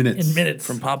 in minutes. In minutes.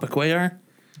 From Papa Cuellar?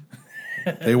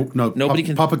 Nobody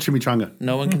can- Papa Chimichanga.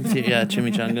 No one can see. Yeah,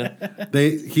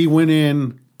 chimichanga. He went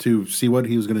in to see what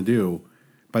he was going to do.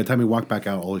 By the time he walked back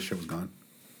out, all his shit was gone.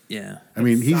 Yeah. I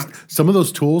mean, some of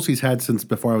those tools he's had since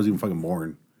before I was even fucking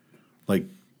born, like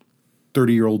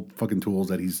 30-year-old fucking tools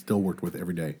that he's still worked with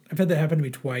every day. I've had that happen to me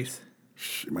twice.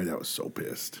 Shit, my dad was so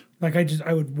pissed. Like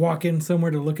I would walk in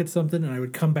somewhere to look at something, and I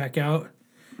would come back out,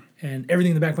 and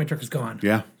everything in the back of my truck is gone.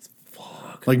 Yeah,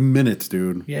 like minutes,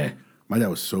 dude. Yeah. My dad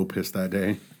was so pissed that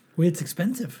day. Well, it's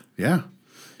expensive. Yeah.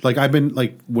 Like I've been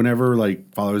like whenever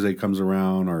like Father's Day comes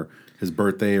around or his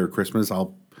birthday or Christmas,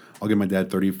 I'll give my dad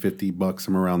 $30-$50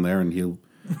 somewhere around there, and he'll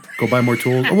go buy more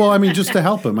tools. Well, I mean, just to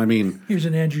help him. I mean, Here's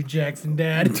an Andrew Jackson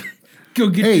dad. Go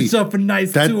get Hey, yourself a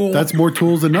nice tool. That's more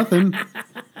tools than nothing.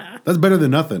 That's better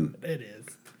than nothing. It is.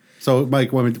 So,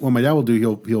 like, what my dad will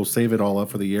do, he'll save it all up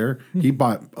for the year. He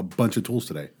bought a bunch of tools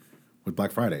today with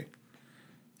Black Friday.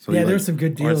 So Yeah, he, there's like, some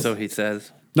good Or deals. so he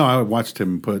says. No, I watched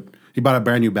him he bought a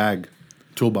brand new bag,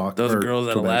 toolbox. Those or girls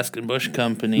at tool bag. Alaskan Bush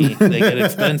Company, they get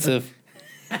expensive.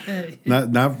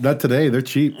 Not today. They're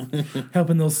cheap.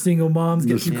 Helping those single moms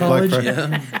get through Black college.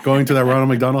 Friday. Going to that Ronald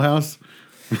McDonald house.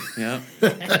 Yeah.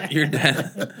 Your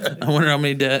dad. I wonder how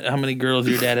many girls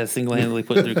your dad has single handedly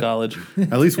put through college.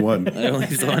 At least one. At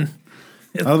least one.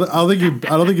 I don't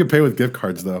think you pay with gift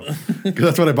cards though, because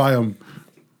that's what I buy them.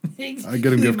 I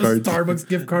get him gift A cards. Starbucks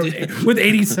gift card with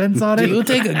 80 cents on Do you it.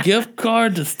 take a gift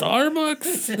card to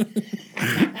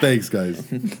Starbucks? Thanks, guys.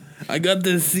 I got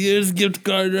this Sears gift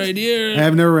card right here.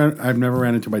 I've never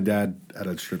ran into my dad at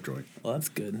a strip joint. Well, that's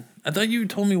good. I thought you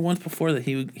told me once before that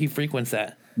he frequents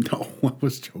that. No, I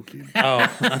was joking. Oh, I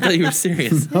thought you were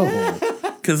serious. No.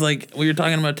 Because like we were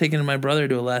talking about taking my brother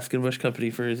to Alaskan Bush Company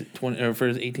for his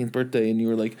 18th birthday, and you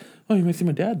were like, "Oh, you might see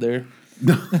my dad there."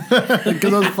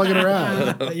 Because I was fucking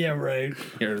around. Yeah, right.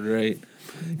 You're right.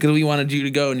 Because we wanted you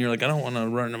to go, and you're like, "I don't want to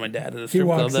run into my dad at a He strip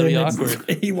club. walks That'd in. be and-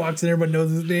 awkward." He walks in. Everyone knows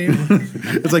his name.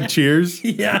 It's like Cheers.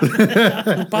 Yeah.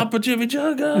 Papa Jimmy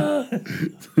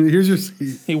Jugga. Here's your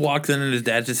seat. He walks in, and his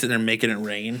dad's just sitting there making it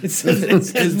rain. It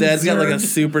says His dad's got like a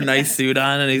super nice suit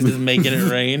on, and he's just making it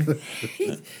rain.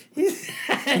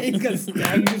 He's got a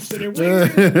stag just sitting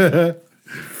there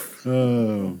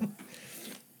waiting.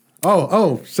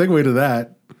 Oh, segue to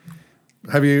that.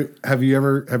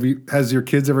 Has your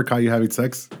kids ever caught you having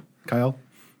sex, Kyle?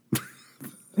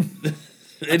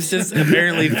 It's just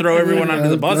apparently throw everyone under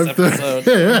the bus episode.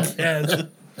 Yes.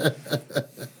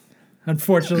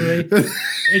 Unfortunately,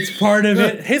 it's part of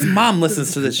it. His mom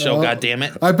listens to this show. God damn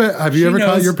it! I bet. Have you She ever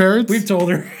caught knows. your parents? We've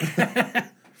told her.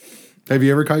 Have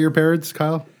you ever caught your parents,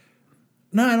 Kyle?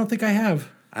 No, I don't think I have.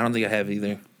 I don't think I have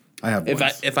either. I have.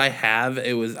 If I have,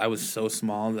 I was so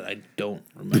small that I don't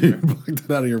remember. blocked it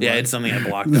out of your Yeah, mind. it's something I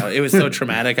blocked out. It was so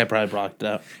traumatic, I probably blocked it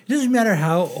out. It doesn't matter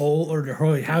how old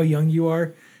or how young you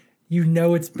are. You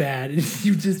know it's bad.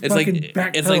 You just It's like fucking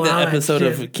backpedal it's like the out that episode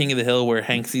shit. of King of the Hill where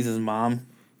Hank sees his mom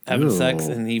having Ew. sex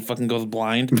and he fucking goes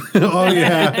blind. Oh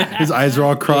yeah, his eyes are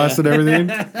all crossed and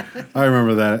everything. I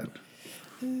remember that.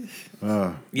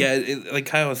 Yeah, like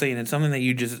Kyle was saying, it's something that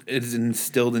it's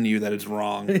instilled in you that it's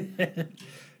wrong.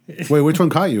 Wait, which one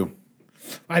caught you?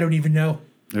 I don't even know.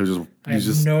 It was just I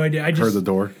have no idea. I heard just the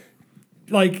door.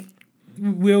 like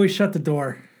we always shut the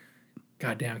door.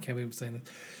 God damn, I can't believe I'm saying this.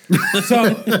 So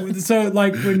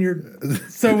like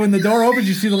when the door opens,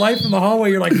 you see the light from the hallway.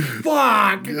 You're like,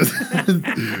 fuck,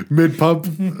 Mid pump.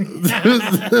 and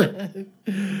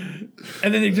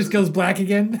then it just goes black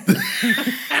again.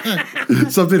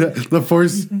 The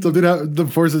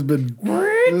force has been.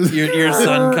 Your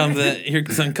son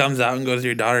comes out and goes to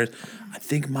your daughter. I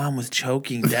think mom was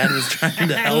choking. Dad was trying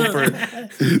to help her.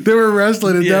 They were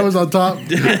wrestling and Yeah. Dad was on top.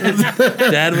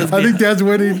 Dad was I think Dad's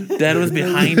winning. Dad was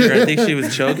behind her. I think she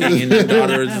was choking, and your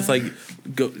daughter was just like,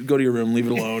 "Go to your room. Leave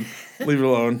it alone. Leave it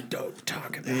alone. Don't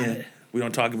talk about Yeah, it. we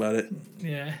don't talk about it."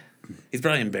 Yeah, He's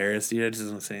probably embarrassed. He just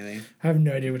doesn't say anything. I have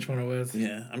no idea which one it was.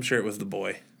 Yeah, I'm sure it was the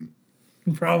boy.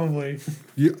 Probably.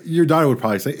 Your daughter would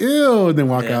probably say "ew" and then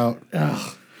walk Yeah. out.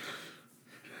 Ugh.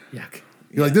 Yuck.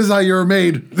 You're like, "This is how you were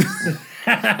made.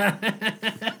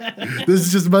 This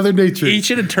is just Mother Nature." He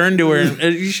should have turned to her.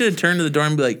 You should have turned to the door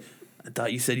and be like, "I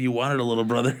thought you said you wanted a little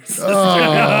brother."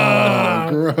 Oh,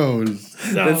 gross.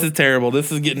 This is terrible.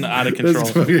 This is getting out of control.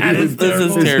 This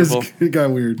This is terrible. It got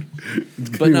weird.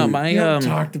 But no, my You don't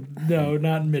talk to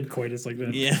not mid coitus like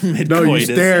that. yeah, No, you mid-coitus.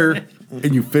 stare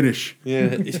and you finish.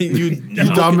 Yeah, you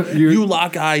You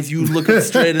lock eyes. You look him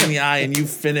straight in the eye, and you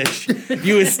finish.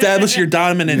 You establish your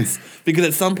dominance because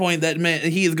at some point that man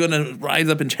he is going to rise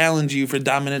up and challenge you for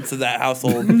dominance of that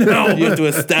household. No. You have to No,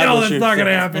 establish. that's not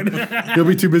gonna happen. You'll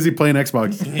be too busy playing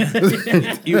Xbox.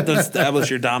 You have to establish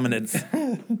your dominance.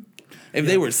 If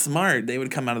they were smart, they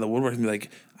would come out of the woodwork and be like,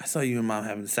 "I saw you and mom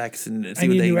having sex, and see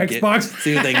need what they a new can Xbox." get.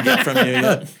 See what they can get from you."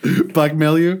 Yeah.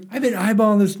 Blackmail you. I've been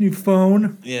eyeballing this new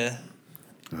phone. Yeah.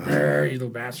 Brr, you little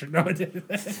bastard. No, I didn't.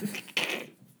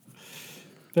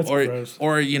 That's gross.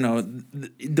 Or you know,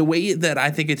 the way that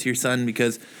I think it's your son,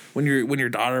 because when your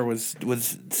daughter was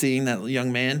seeing that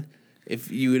young man, if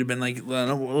you would have been like,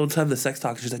 well, let's have the sex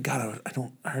talk, she's like, God,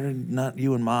 I heard not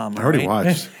you and mom. I already right?"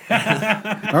 watched.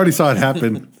 I already saw it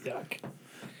happen. Yuck.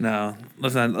 No,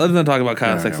 let's not talk about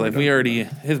Kyle's Yeah, sex yeah,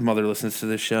 life. His mother listens to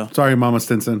this show. Sorry, Mama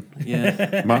Stinson.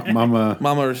 Yeah, Mama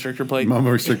mama restrictor plate. Mama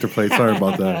restrictor plate. Sorry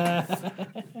about that.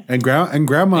 And grandma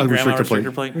Grandma restrictor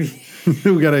restrictor plate. plate.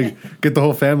 We gotta get the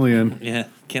whole family in. Yeah,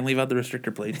 Can't leave out the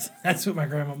restrictor plates. That's what my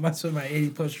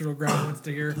 80-plus-year-old grandma wants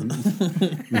to hear.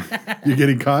 You're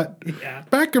getting caught? Yeah.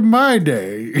 Back in my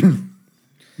day.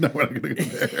 No, we're not going to go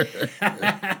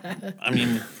there. I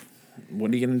mean,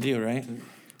 what are you going to do, right?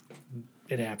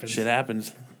 It happens. Shit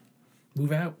happens.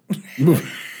 Move out. Move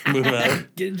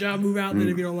out. Get a job, move out, and then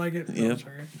if you don't like it, Yep.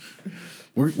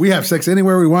 We have sex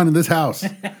anywhere we want in this house.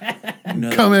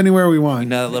 Come anywhere we want. You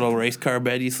know that little race car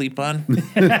bed you sleep on?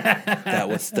 That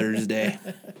was Thursday.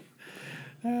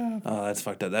 Oh, that's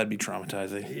fucked up. That'd be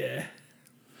traumatizing. Yeah.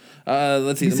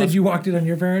 Let's see. You said you walked in on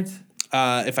your parents?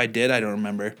 If I did, I don't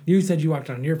remember. You said you walked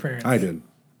on your parents. I did.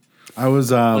 I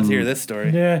was. Let's hear this story.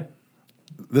 Yeah.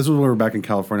 This was when we were back in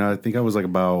California. I think I was like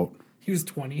about. He was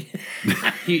 20.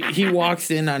 He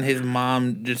walks in on his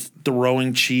mom just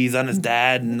throwing cheese on his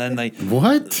dad and then like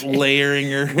What? layering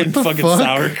her in the fucking fuck?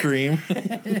 sour cream.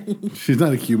 She's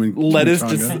not a human. lettuce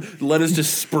chimichanga.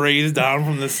 just sprays down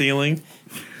from the ceiling.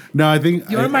 No, I think.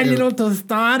 You're my little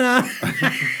tostada.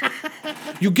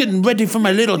 You're getting ready for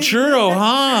my little churro,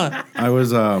 huh? I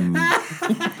was. I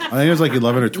think it was like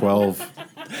 11 or 12.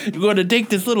 You're going to take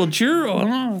this little churro,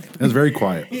 huh? It was very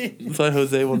quiet. That's why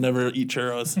Jose will never eat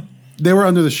churros. They were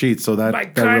under the sheets, so that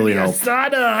really helped.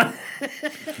 Asada.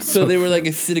 So they were like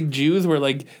acidic Jews where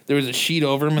like there was a sheet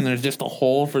over them and there's just a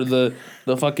hole for the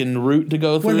fucking root to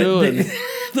go through.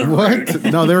 What?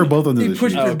 No, they were both under the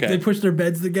sheets. Okay. They pushed their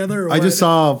beds together? Or I just what?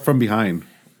 saw from behind.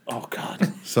 Oh,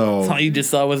 God. So All you just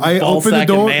saw was I ball opened the sack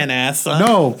door. and man ass. Huh?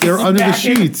 No, they were under the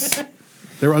sheets.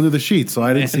 They were under the sheets, so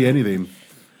I didn't see anything.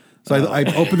 So I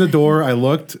opened the door, I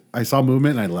looked, I saw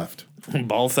movement, and I left.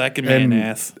 Ball sack and man And,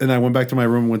 ass. and I went back to my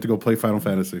room and went to go play Final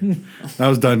Fantasy. I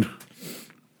was done.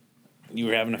 You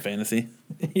were having a fantasy.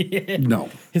 No.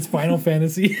 His Final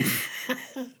Fantasy.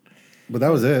 But that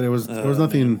was it. There was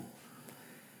nothing.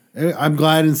 I'm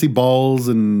glad I didn't see balls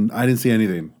and I didn't see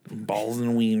anything. Balls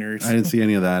and wieners. I didn't see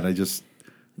any of that. I just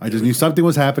knew something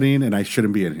was happening and I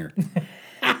shouldn't be in here.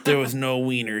 There was no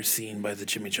wieners seen by the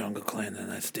Chimichanga clan the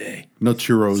next day. No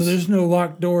churros. So there's no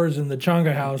locked doors in the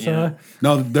Changa house, huh?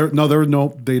 No, there were no.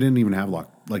 They didn't even have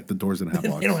lock. Like the doors didn't have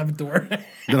locks. They don't have a door.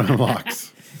 They don't have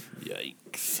locks.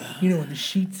 Yikes. You know when the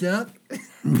sheet's up?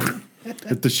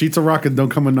 If the sheets are rocking, don't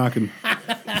come and knocking.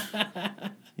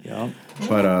 Yep.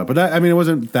 But that, I mean, it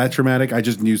wasn't that traumatic. I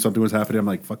just knew something was happening. I'm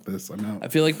like, fuck this. I'm I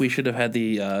out. feel like we should have had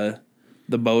the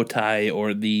bow tie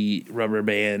or the rubber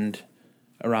band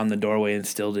around the doorway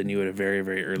instilled in you at a very,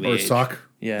 very early Or age. a sock.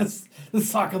 Yeah. The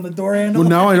sock on the door handle? Well,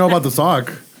 now I know about the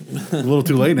sock. A little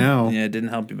too late now. Yeah, it didn't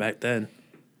help you back then.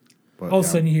 But, All of a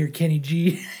yeah. sudden you hear Kenny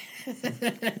G.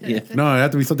 Yeah. No, it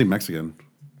had to be something Mexican.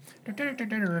 That's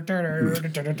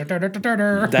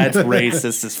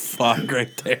racist as fuck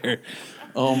right there.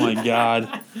 Oh my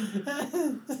God.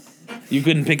 You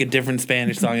couldn't pick a different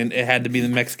Spanish song and it had to be the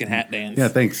Mexican hat dance. Yeah,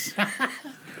 thanks.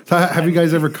 So, have you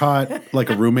guys ever caught like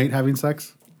a roommate having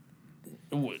sex?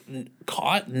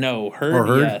 Caught? No. Heard? Or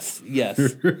heard? Yes.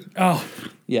 Yes. Oh,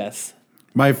 Yes.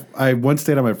 I once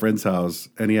stayed at my friend's house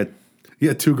and he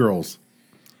had two girls.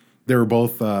 They were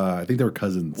both I think they were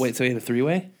cousins. Wait, so he had a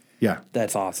three-way? Yeah.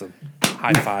 That's awesome.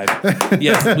 High five.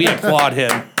 Yes, we applaud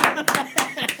him.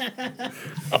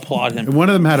 Applaud him. And one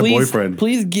of them had a boyfriend.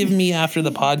 Please give me, after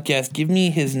the podcast, give me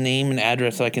his name and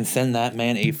address so I can send that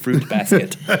man a fruit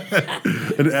basket.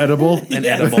 An edible. An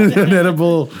edible. An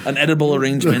edible. An edible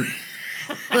arrangement.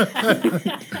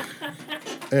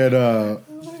 And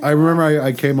I remember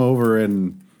I came over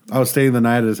and I was staying the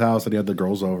night at his house and he had the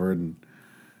girls over and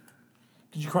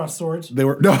did you cross swords? they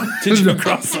were no Did you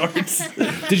cross swords?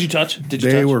 Did you touch? Did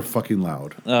you they touch? were fucking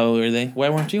loud. Oh, were they? Why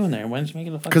weren't you in there? Why didn't you make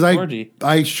it a fucking Because orgy?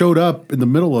 I showed up in the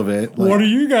middle of it. Like, What are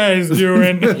you guys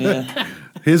doing? Yeah.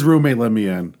 his roommate let me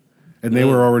in. And they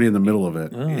were already in the middle of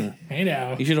it. Hey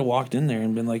now. You should have walked in there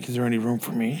and been like, is there any room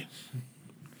for me?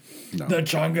 The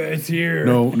Changa is here.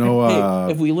 No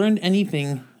Hey, if we learned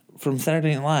anything from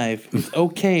Saturday Night Live, it's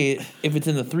okay if it's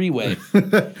in the three-way.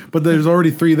 but there's already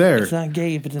three there. It's not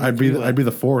gay if it's in the I'd three-way. be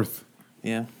the fourth.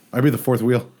 Yeah. I'd be the fourth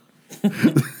wheel.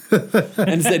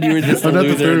 Instead, you were just the I'm not the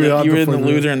loser. third wheel, I'm You the were the fourth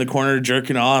wheel. loser in the corner,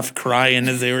 jerking off, crying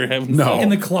as they were having No. sex. In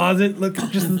the closet, looking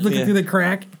Yeah. through the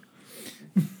crack.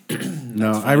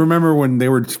 No, I remember when they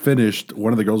were finished,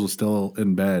 one of the girls was still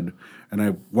in bed, and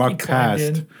I walked You climbed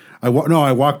past. in. I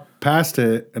walked past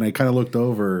it, and I kind of looked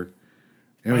over.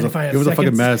 It was Mind if I a, have it was a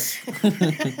fucking seconds?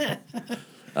 mess.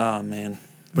 Oh man.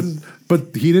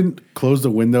 But he didn't close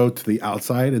the window to the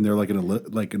outside, and they're like in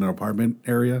an apartment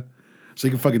area, so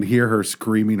you can fucking hear her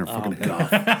screaming her fucking head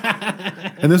off.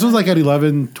 And this was like at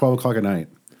 11, 12 o'clock at night,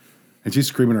 and she's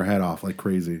screaming her head off like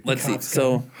crazy. Let's see.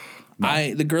 So,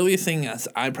 the girliest thing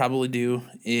I probably do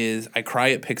is I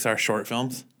cry at Pixar short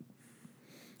films.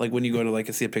 Like when you go to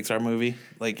like see a Pixar movie,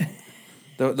 like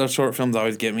those short films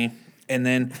always get me. And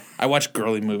then I watch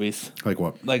girly movies, Like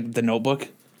what? like The Notebook.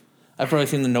 I've probably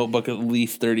seen The Notebook at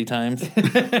least 30 times.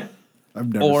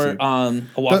 I've never Or seen.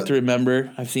 A Walk to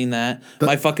Remember. I've seen that.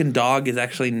 My fucking dog is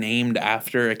actually named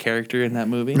after a character in that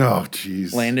movie. Oh,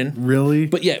 jeez. Landon. Really?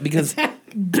 But yeah, because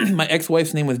my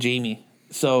ex-wife's name was Jamie.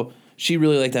 So she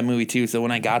really liked that movie too. So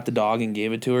when I got the dog and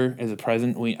gave it to her as a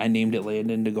present, I named it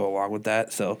Landon to go along with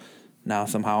that. So now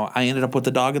somehow I ended up with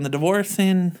the dog in the divorce,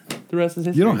 and the rest is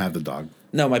history. You don't have the dog.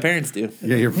 No, my parents do.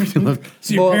 Yeah, you're. So your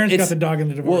Well, parents got it's- the dog in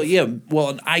the divorce. Well, yeah.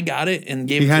 Well, I got it and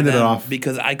gave He it to handed it them off.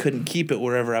 because I couldn't keep it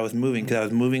wherever I was moving because I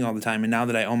was moving all the time. And now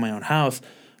that I own my own house,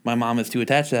 my mom is too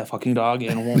attached to that fucking dog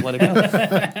and won't let it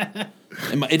go.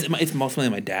 And it's mostly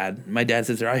my dad. My dad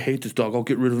says, "I hate this dog. I'll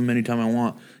get rid of him anytime I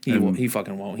want." He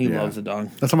fucking won't. He Yeah. loves the dog.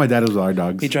 That's how my dad is with our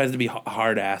dogs. He tries to be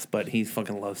hard ass, but he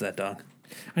fucking loves that dog.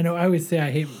 I know. I always say I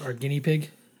hate our guinea pig.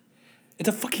 It's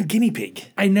a fucking guinea pig.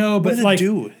 I know, What but does it like,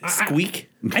 do? Squeak?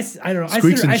 I don't know.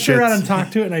 Squeaks and I sit around shits. and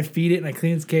talk to it, and I feed it, and I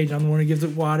clean its cage. I'm the one who gives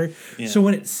it water. Yeah. So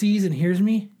when it sees and hears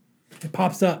me, it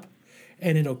pops up,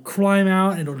 and it'll climb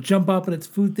out, and it'll jump up on its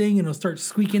food thing, and it'll start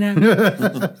squeaking at me.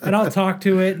 And I'll talk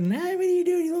to it, and hey, what are you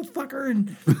doing, you little fucker?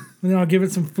 And then I'll give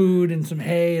it some food and some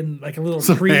hay and like a little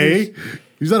treat. Hey,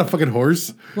 he's not a fucking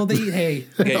horse. Well, they eat hay.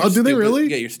 You got your Oh, do they really? You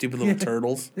got your stupid little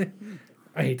turtles.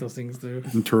 I hate those things too.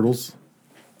 And turtles.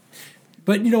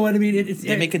 But you know what I mean?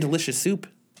 They make a delicious soup.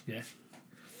 yeah.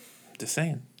 Just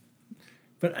saying.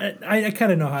 But I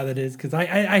kind of know how that is because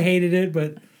I hated it,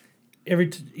 but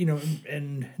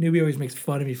and Newbie always makes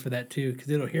fun of me for that too because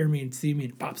it'll hear me and see me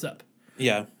and it pops up,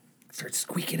 Yeah. starts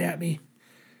squeaking at me.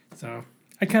 So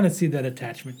I kind of see that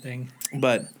attachment thing.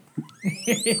 But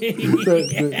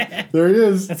There he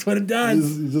is. That's what it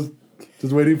does. He's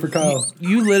just waiting for Kyle.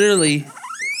 you literally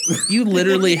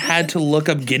had to look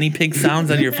up guinea pig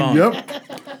sounds on your phone. Yep.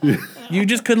 You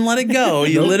just couldn't let it go.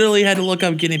 You literally had to look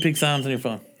up guinea pig sounds on your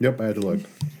phone. Yep. I had to look.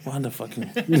 What the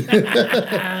fucking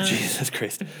Jesus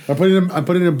Christ. I'm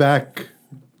putting him back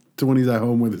to when he's at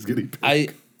home with his guinea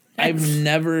pig. I've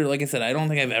never, like I said, I don't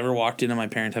think I've ever walked into my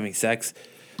parents having sex.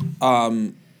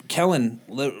 Kellen,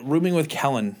 rooming with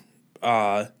Kellen,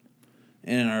 in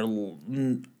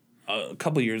a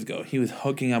couple years ago, he was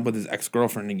hooking up with his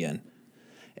ex-girlfriend again.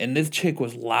 And this chick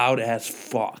was loud as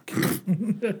fuck.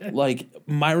 Like,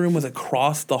 my room was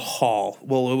across the hall.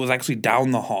 Well, it was actually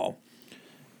down the hall.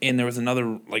 And there was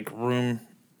another, like, room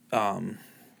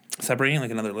separating,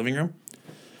 like another living room.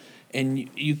 And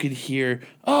you could hear,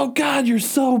 "Oh God, you're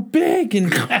so big!"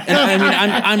 And I mean,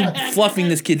 I'm fluffing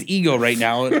this kid's ego right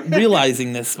now,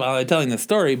 realizing this while I'm telling this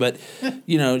story. But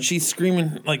she's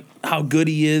screaming like how good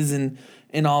he is and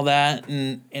all that,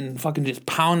 and fucking just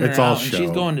pounding It's her all out. And show.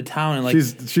 she's going to town and like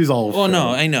She's all. oh no, show.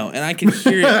 I know, and I could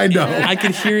hear it. I know. I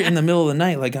could hear it in the middle of the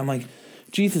night. Like I'm like,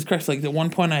 Jesus Christ! Like at one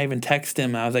point, I even texted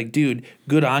him. I was like, "Dude,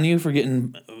 good on you for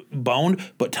getting boned,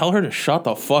 but tell her to shut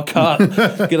the fuck up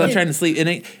because I'm trying to sleep." And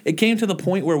it came to the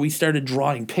point where we started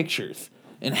drawing pictures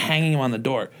and hanging them on the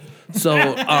door. So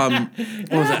what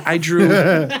was it? I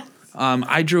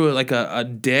drew like a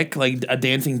dick, like a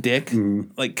dancing dick,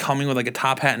 like coming with like a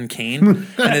top hat and cane, and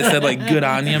it said like "Good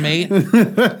on ya, mate,"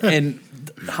 and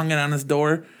hung it on his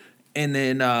door. And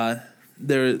then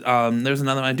there's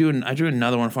another one. I drew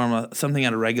another one for him, something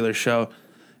at a regular show,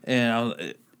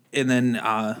 and then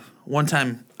one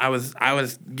time I was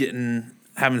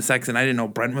having sex and I didn't know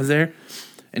Brent was there,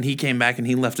 and he came back and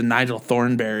he left a Nigel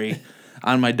Thornberry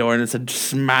on my door and it said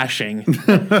 "smashing"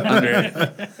 under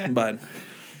it. But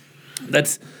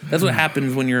that's what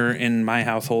happens when you're in my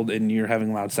household and you're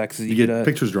having loud sex. Is You get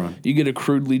pictures drawn. You get a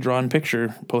crudely drawn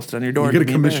picture posted on your door. You get a to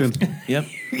be commission. embarrassed. Yep.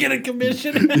 You get a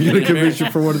commission. You get a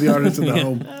commission for one of the artists in the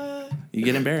home. You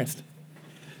get embarrassed.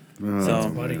 Oh, So-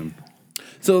 man.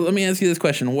 So let me ask you this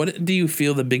question: what do you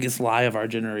feel the biggest lie of our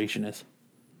generation is?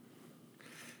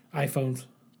 iPhones.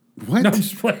 What? No, I'm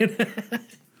just playing.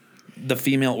 The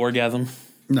female orgasm.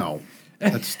 No,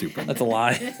 that's stupid. That's a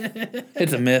lie.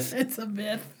 It's a myth. It's a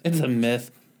myth. It's a myth.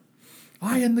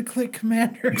 I am the click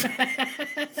commander.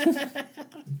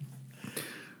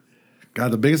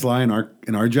 God, the biggest lie in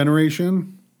our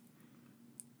generation.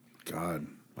 God,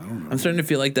 I don't know. I'm starting to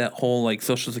feel like that whole like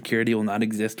Social Security will not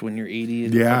exist when you're 80.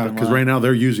 is a Yeah, fucking because lie. right now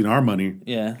they're using our money.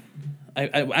 Yeah,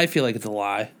 I feel like it's a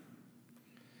lie.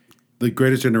 The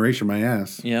greatest generation, my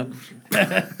ass. Yep.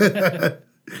 They're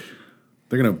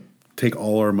gonna take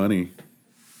all our money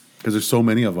because there's so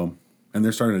many of them, and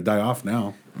they're starting to die off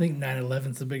now. I think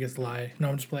 9/11's the biggest lie. No,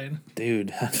 I'm just playing.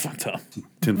 Dude, that's fucked up.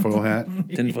 Tinfoil hat.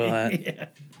 Tinfoil hat. Yeah.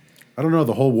 I don't know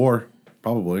the whole war.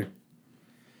 Probably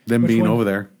them Which being one? over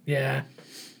there. Yeah.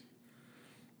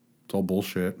 It's all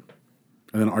bullshit.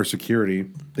 And then our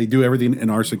security, they do everything in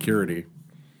our security,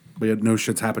 but yet no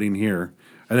shit's happening here.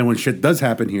 And then when shit does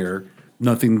happen here,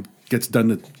 nothing gets done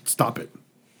to stop it.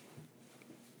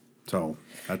 So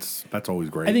that's always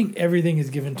great. I think everything is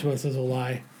given to us as a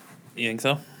lie. You think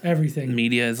so? Everything.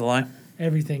 Media is a lie.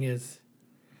 Everything is.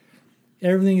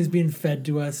 Everything is being fed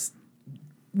to us.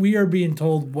 We are being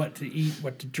told what to eat,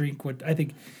 what to drink.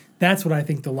 That's what I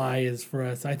think the lie is for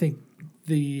us. I think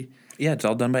Yeah, it's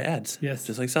all done by ads. Yes.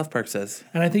 Just like South Park says.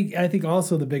 and I think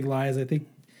also the big lie is I think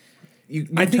You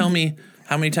I think- tell me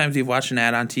how many times you've watched an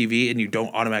ad on TV and you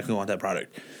don't automatically want that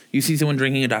product. You see someone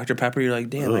drinking a Dr. Pepper, you're like,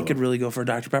 damn, I could really go for a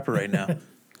Dr. Pepper right now.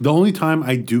 The only time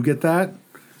I do get that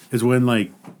is when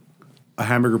like a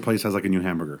hamburger place has like a new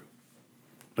hamburger.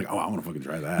 Like, oh, I want to fucking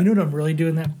try that. you know what I'm really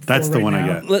doing that for That's the right one I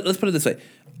now? get. Let's put it this way.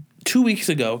 2 weeks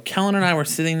ago, Kellen and I were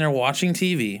sitting there watching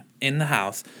TV in the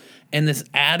house, and this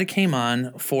ad came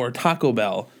on for Taco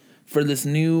Bell for this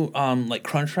new like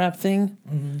Crunchwrap thing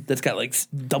that's got like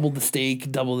double the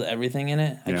steak, double the everything in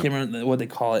it. I Yeah. can't remember what they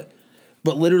call it.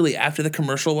 But literally after the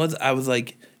commercial was, I was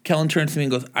like, Kellen turns to me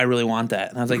and goes, I really want that.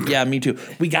 And I was like, yeah, me too.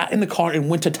 We got in the car and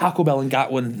went to Taco Bell and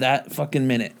got one that fucking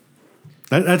minute.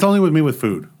 That's only with me with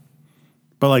food.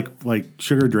 But like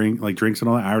sugar drinks and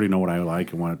all that, I already know what I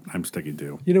like and what I'm sticking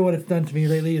to. You know what it's done to me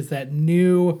lately is that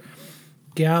new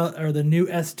the new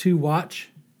S2 watch.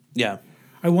 Yeah.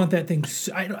 I want that thing.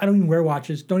 I don't even wear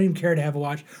watches. Don't even care to have a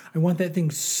watch. I want that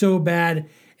thing so bad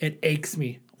it aches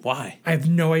me. Why? I have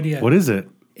no idea. What is it?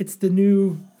 It's the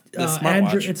new smartwatch.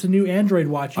 Android. It's a new Android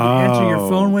watch. You can answer your Oh.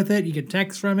 phone with it. You can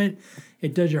text from it.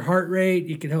 It does your heart rate.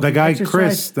 You can help The you guy exercise.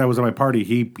 Chris that was at my party,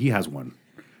 he has one.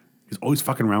 He's always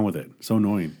fucking around with it. So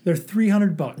annoying. They're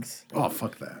 $300. Oh,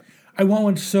 fuck that. I want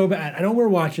one so bad. I don't wear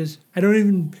watches. I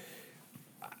don't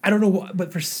know what,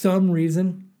 but for some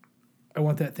reason, I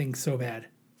want that thing so bad.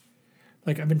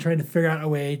 Like I've been trying to figure out a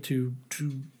way to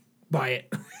buy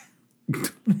it.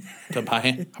 To buy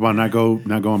it? How about not go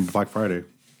on Black Friday?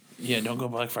 Yeah, don't go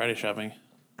Black Friday shopping.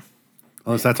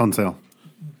 Unless that's on sale.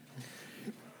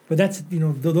 But that's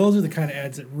those are the kind of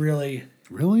ads that really.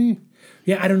 Really?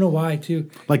 Yeah, I don't know why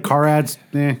too. Like car ads?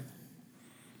 Like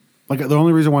the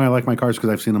only reason why I like my cars is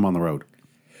because I've seen them on the road.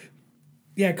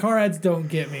 Yeah, car ads don't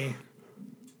get me.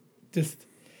 Just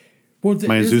My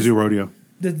Isuzu Rodeo.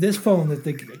 This phone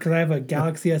because I have a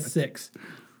Galaxy S6.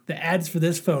 The ads for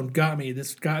this phone got me.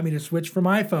 This got me to switch from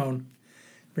my phone.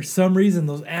 For some reason,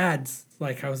 those ads,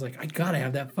 I was like, I gotta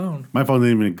have that phone. My phone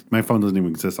doesn't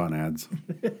even exist on ads.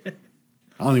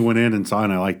 I only went in and saw it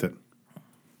and I liked it.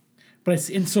 But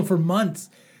so for months,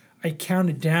 I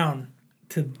counted down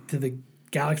to the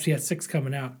Galaxy S6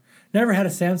 coming out. Never had a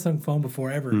Samsung phone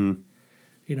before ever.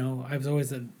 I was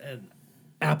always an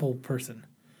Apple person,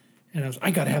 and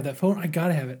I gotta have that phone. I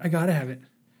gotta have it.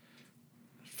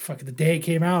 Fucking the day it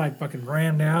came out, I fucking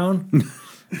ran down.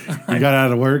 You got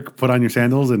out of work, put on your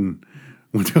sandals, and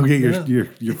went to go get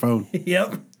your phone.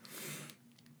 Yep.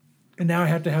 And now I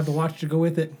have to have the watch to go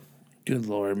with it. Good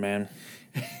Lord, man.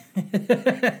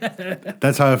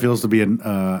 That's how it feels to be an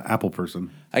Apple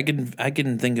person. I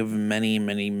can think of many,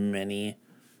 many, many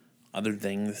other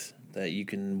things that you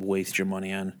can waste your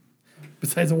money on.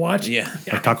 Besides a watch? Yeah.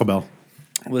 Like Taco Bell.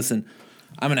 Listen,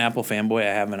 I'm an Apple fanboy.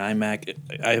 I have an iMac.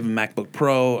 I have a MacBook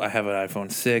Pro. I have an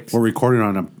iPhone 6. We're recording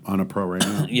on a Pro right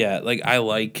now. Yeah, I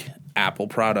like Apple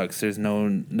products. There's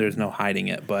no hiding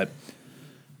it, but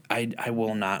I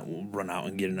will not run out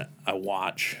and get a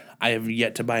watch. I have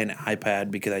yet to buy an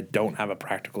iPad because I don't have a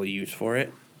practical use for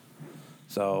it.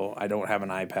 So I don't have an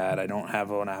iPad. I don't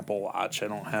have an Apple Watch. I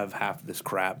don't have half this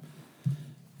crap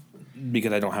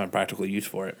because I don't have a practical use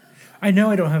for it. I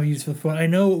know I don't have a use for the phone. I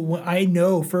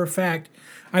know for a fact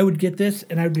I would get this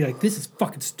and I would be like, this is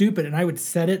fucking stupid. And I would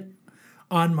set it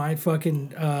on my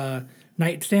fucking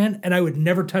nightstand and I would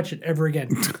never touch it ever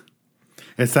again.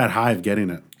 It's that high of getting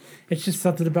it. It's just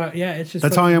something about, it's just.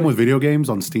 That's how I am with video games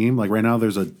on Steam. Like right now,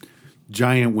 there's a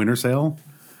giant winter sale.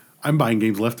 I'm buying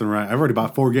games left and right. I've already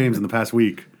bought 4 games in the past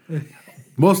week.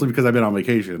 Mostly because I've been on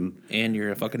vacation. And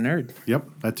you're a fucking nerd. Yep,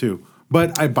 that too.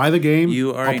 But I buy the game.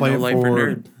 You are I'll a play it no-lifer for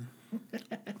nerd.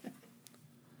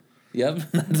 Yep,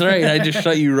 that's right. I just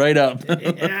shut you right up.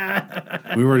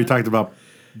 We already talked about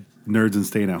nerds and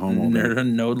staying at home all day.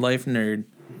 No life nerd.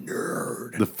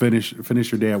 The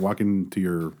finish your day at walking to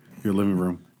your living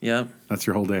room. Yep. That's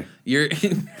your whole day. Your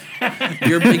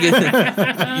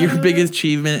biggest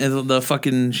achievement is the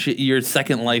fucking shit, your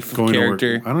Second Life Going to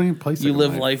character. work. I don't even play Second You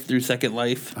live Life. life through Second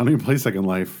Life. I don't even play Second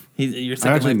Life. Your I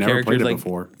Second actually Life never character played is it like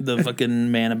before. the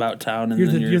fucking man about town. And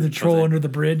You're then the troll under the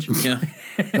bridge. Yeah.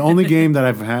 The only game that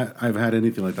I've had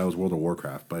anything like that was World of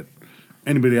Warcraft. But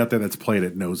anybody out there that's played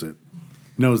it knows it.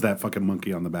 knows that fucking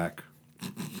monkey on the back.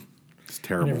 It's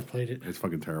terrible. never played it. It's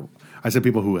fucking terrible. I said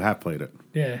people who have played it.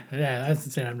 Yeah, that's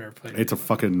insane. I've never played it. It's a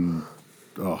fucking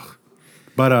ugh.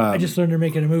 But I just learned they're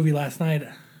making a movie last night.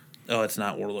 Oh, it's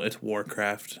not World. It's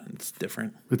Warcraft. It's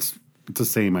different. it's the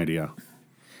same idea.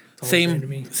 It's all the same to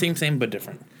me. Same, but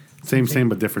different. Same,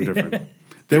 but different.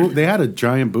 They had a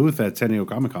giant booth at San Diego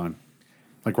Comic-Con,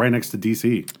 like right next to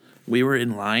DC. We were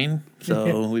in line,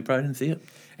 so we probably didn't see it.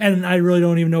 And I really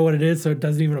don't even know what it is, so it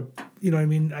doesn't even, you know what I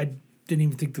mean? I didn't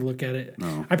even think to look at it.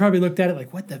 No. I probably looked at it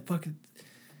like, what the fuck?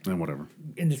 And whatever.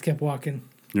 And just kept walking.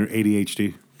 You're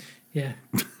ADHD. Yeah.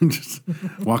 Just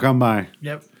walk on by.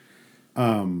 Yep.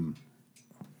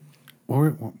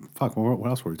 What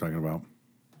else were we talking about?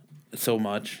 So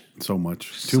much. So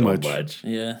much. Too much.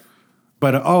 Yeah.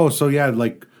 But so yeah,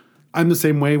 like I'm the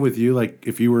same way with you. Like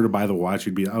if you were to buy the watch,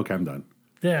 you'd be okay. I'm done.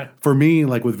 Yeah. For me,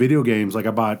 like with video games, like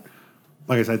I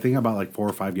said, I think I bought like 4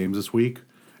 or 5 games this week,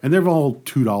 and they're all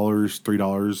 $2,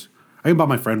 $3. I even bought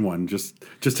my friend one just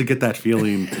to get that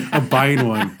feeling of buying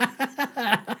one.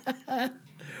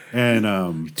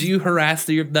 And Do you harass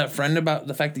that friend about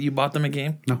the fact that you bought them a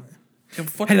game? no,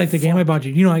 Hey, like the game I bought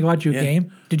you. You know, I bought you a Yeah.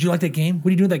 game. Did you like that game? What do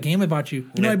you do with that game I bought you?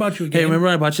 You know, I bought you a game. Hey, remember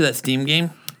when I bought you that Steam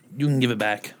game? You can give it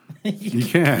back. you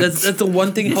can't. That's the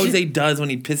one thing Jose does when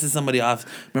he pisses somebody off.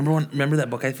 Remember that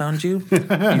book I found you? You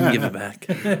can give it back.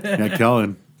 Yeah,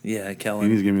 Kellen. Yeah, He needs Kellen.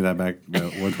 to give me that back, that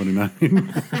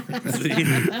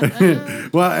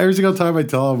 129. Well, every single time I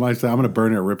tell him, I say I'm gonna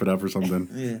burn it or rip it up or something.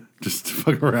 Yeah. Just to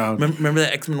fuck around. Remember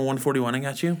that X-Men 141 I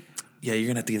got you? Yeah, you're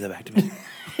gonna have to give that back to me.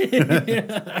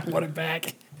 I want it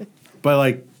back. But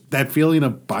like that feeling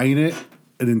of buying it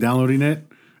and then downloading it and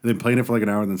then playing it for like an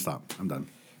hour and then stop. I'm done.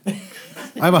 I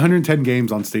have 110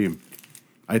 games on Steam.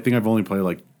 I think I've only played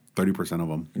like 30% of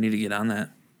them. You need to get on that.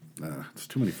 It's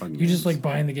too many fucking You games. just like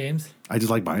buying the games? I just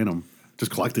like buying them.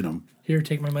 Just collecting them. Here,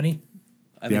 take my money.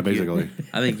 I Yeah, think basically.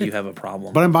 I think you have a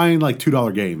problem. But I'm buying like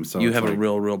 $2 games. So you it's have a like,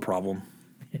 real problem.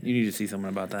 You need to see someone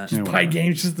about that. Yeah, Buy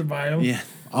games just to buy them. Yeah.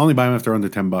 I only buy them if they're under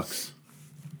 $10.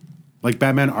 Like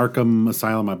Batman Arkham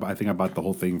Asylum, I think I bought the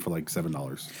whole thing for like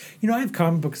 $7. You know, I have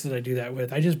comic books that I do that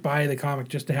with. I just buy the comic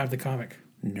just to have the comic.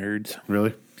 Nerds.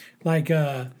 Really? Like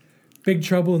Big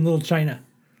Trouble in Little China.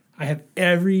 I have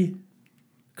every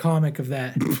comic of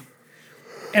that.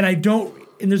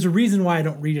 And there's a reason why I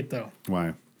don't read it though.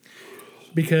 Why?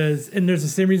 And there's the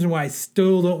same reason why I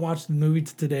still don't watch the movie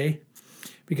today.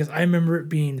 Because I remember it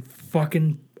being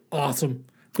fucking awesome.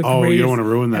 The Oh, you don't greatest, wanna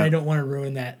ruin that. And I don't want to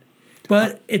ruin that.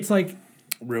 But it's like,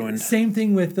 Ruined. same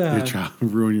thing with,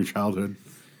 Ruin your childhood.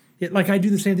 like I do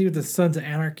the same thing with the Sons of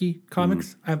Anarchy comics.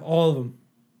 Mm-hmm. I have all of them,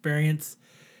 variants.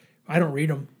 I don't read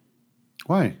them.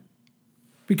 Why?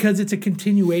 Because it's a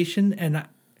continuation and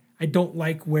I don't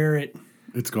like where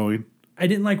It's going. I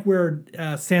didn't like where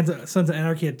Sons of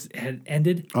Anarchy had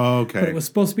ended. Oh, okay. But it was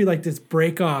supposed to be like this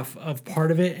break off of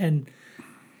part of it, and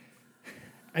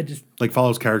I just Like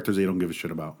follows characters that you don't give a shit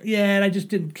about. and I just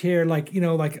didn't care. Like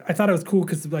like I thought it was cool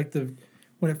because like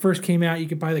when it first came out, you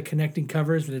could buy the connecting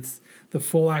covers and it's the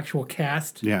full actual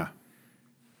cast, Yeah.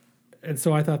 and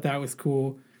so I thought that was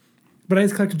cool. But I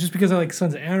just collected just because I like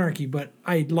Sons of Anarchy. But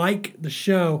I like the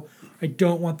show. I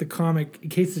don't want the comic in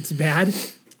case it's bad.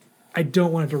 I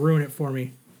don't want it to ruin it for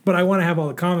me. But I want to have all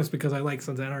the comics because I like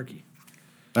Sons of Anarchy.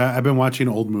 I've been watching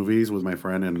old movies with my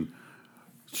friend, and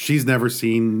she's never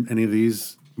seen any of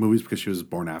these movies because she was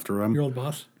born after them. Your old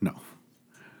boss. No.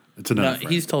 It's another No, friend.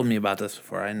 he's told me about this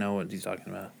before. I know what he's talking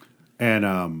about.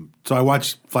 And so I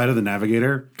watched Flight of the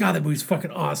Navigator. God, that movie's fucking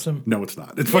awesome. No, it's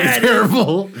not. It's Yeah, fucking it is.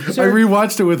 terrible. I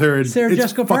rewatched it with her. And Sarah it's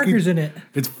Jessica fucking- Parker's in it.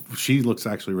 She looks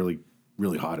actually really,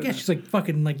 really hot in Yeah, it. she's like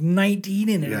fucking like 19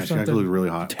 in it Yeah, or she something. actually looks really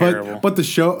hot. Terrible. But the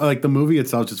show, like the movie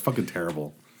itself, is just fucking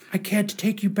terrible. I can't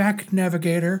take you back,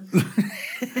 Navigator.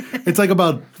 It's like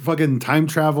about fucking time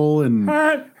travel and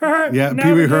yeah,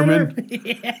 Pee Wee Herman.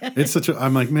 It's such a.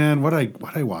 I'm like, man, why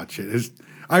I watch it?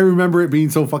 I remember it being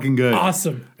so fucking good.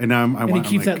 Awesome. And now And he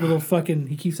keeps that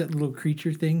little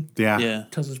creature thing. Yeah. Yeah.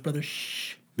 Tells his brother,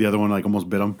 shh. The other one like almost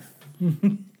bit him.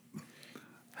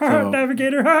 Hot,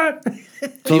 Navigator, hot.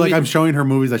 So like I'm showing her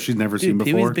movies that she's never seen Dude,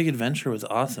 Pee before. Wee's Big Adventure was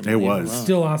awesome. It Leave was. alone.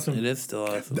 Still awesome. It is still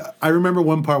awesome. I remember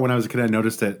one part when I was a kid. I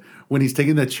noticed it when he's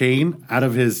taking the chain out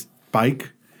of his bike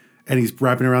and he's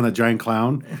wrapping around that giant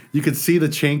clown. You could see the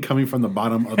chain coming from the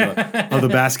bottom of the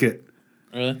basket.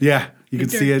 Really? Yeah, you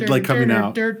could see it like coming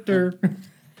out.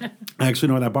 I actually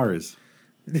know what that bar is.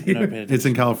 Never paid attention. It's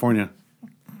in California.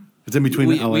 It's in between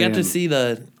we LA. got to and- see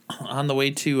on the way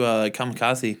to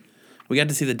Kamikaze. We got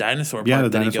to see the dinosaur park Yeah, the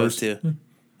that he goes dinosaurs. to.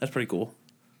 That's pretty cool.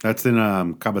 That's in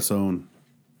Cabazon.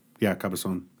 Yeah,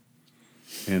 Cabazon.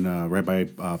 And right by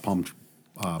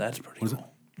That's pretty cool.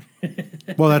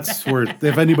 Well, that's where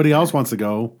if anybody else wants to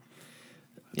go,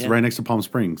 it's Yeah. right next to Palm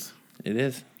Springs. It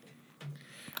is.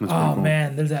 That's Oh pretty cool.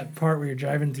 man, there's that part where you're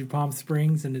driving through Palm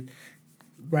Springs and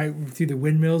right through the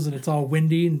windmills and it's all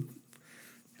windy and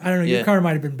I don't know. Yeah. Your car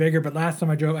might have been bigger, but last time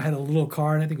I drove, I had a little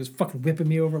car and I think it was fucking whipping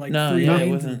me over like No, 3 yeah,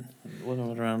 lanes. it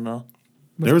wasn't around at all.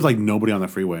 There was like nobody on the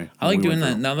freeway. I like when we doing went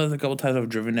that. through. Now there's a couple times I've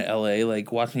driven to LA,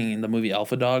 like watching the movie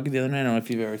Alpha Dog the other night. I don't know if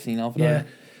you've ever seen Alpha Yeah. Dog.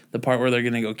 The part where they're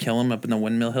gonna go kill him up in the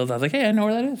Windmill Hills. I was like, hey, I know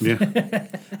where that is. Yeah.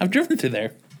 I've driven to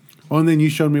there. Oh, and then you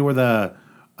showed me where the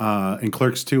in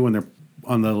Clerks 2 when they're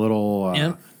on the little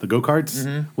Yeah. the go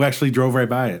karts. We actually drove right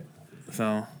by it,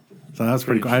 So so that's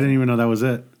pretty cool. I didn't even know that was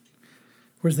it.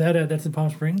 Where's that at? That's in Palm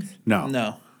Springs? No,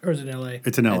 no, Or is it LA?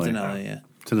 it's in LA. it's in LA. Yeah,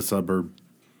 It's in a suburb.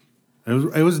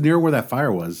 It was near where that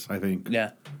fire was. I think.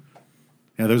 yeah.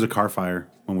 Yeah, there was a car fire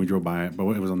when we drove by it, but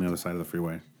it was on the other side of the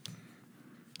freeway.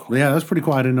 But yeah, that's pretty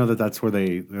cool. I didn't know that that's where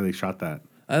they shot that.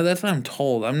 That's what I'm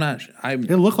told. I'm not. I'm.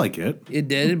 It looked like it. It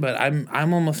did, but I'm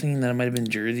almost thinking that it might have been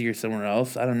Jersey or somewhere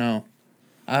else. I don't know.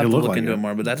 I have It to looked look like into it. it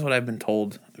more, but that's what I've been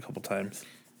told a couple times.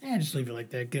 Just leave it like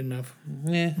that. Good enough.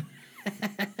 Yeah,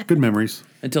 Good memories.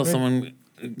 until someone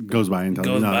Goes by and tells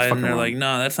you, goes no, by it's and fucking they're wrong. like,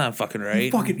 "No, that's not fucking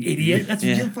right." Fucking idiot. That's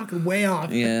Yeah. you're fucking way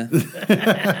off. Yeah.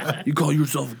 You call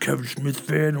yourself a Kevin Smith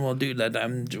fan? Well, dude, that I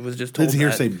was just told It's that.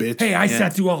 hearsay, bitch. Hey, I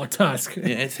sat through all of Tusk. Yeah,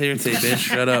 it's hearsay, bitch.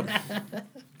 Shut up.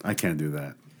 I can't do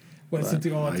that. What, sit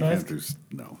through all I of can't Tusk?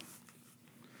 do. No.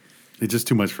 It's just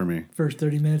too much for me. First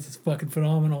 30 minutes is fucking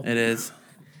phenomenal. It is.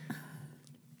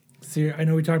 See, I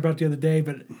know we talked about it the other day,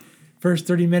 but first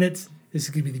 30 minutes, this is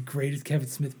going to be the greatest Kevin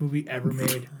Smith movie ever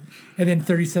made. And then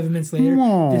 37 minutes later,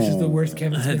 this is the worst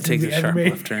Kevin It Smith takes movie a ever sharp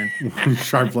made. left turn.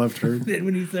 Sharp left turn. Then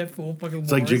when he's that full fucking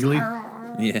It's like Jiggly.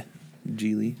 Yeah.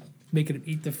 Geely. making him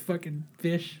eat the fucking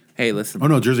fish. Hey, listen. Oh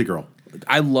no, Jersey Girl.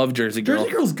 I love Jersey Girl.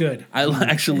 Jersey Girl's good.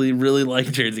 Actually really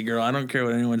like Jersey Girl. I don't care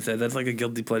what anyone says. That's like a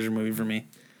guilty pleasure movie for me.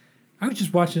 I was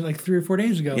just watching it like 3 or 4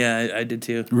 days ago. Yeah, I did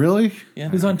too. Really? Yeah.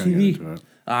 It was on Couldn't get TV. into it.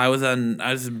 I was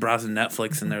just browsing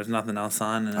Netflix and there was nothing else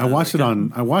on. And I watched it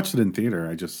on. I watched it in theater.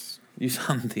 I just. You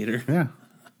saw it in the theater. Yeah.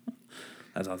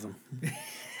 That's awesome.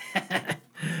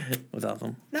 That's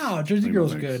awesome. No, Jersey Rainbow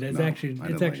Girl's Six. good. It's No, actually I it's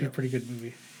didn't actually like a it. pretty good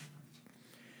movie.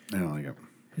 I don't like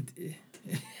it.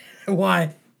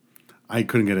 Why? I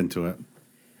couldn't get into it.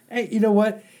 Hey, you know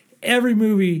what? Every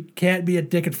movie can't be a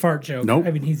dick and fart joke. Nope.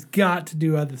 I mean, he's got to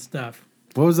do other stuff.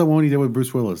 What was the one he did with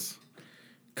Bruce Willis?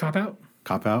 Cop Out?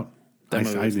 Cop Out. That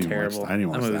movie was didn't terrible. Watch, I didn't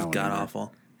watch that that, movie was one. god either.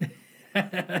 awful.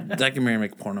 Documentary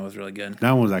Make Porno was really good,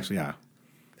 That one was actually The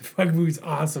fucking movie's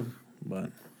awesome. but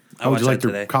I How would watched you like that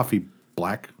your today. coffee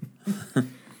black?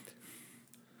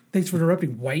 Thanks for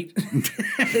interrupting, White.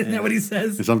 Isn't that what he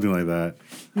says? Or something like that.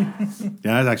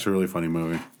 Yeah, that's actually a really funny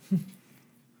movie.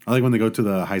 I like when they go to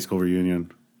the high school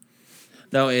reunion.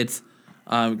 No, it's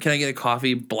can I get a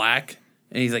coffee black?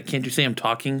 And he's like, can't you say I'm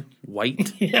talking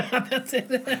white? Yeah,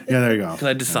 there you go. Because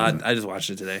I just saw it. I just watched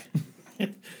it today.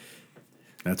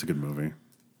 That's a good movie.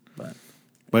 But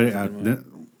But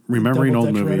remembering Double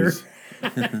old Dutch movies.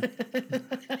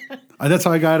 That's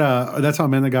how I got. That's how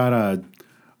Amanda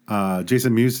got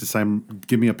Jason Mewes to sign.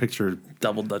 Give me a picture.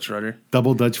 double Dutch rudder.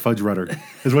 Double Dutch fudge rudder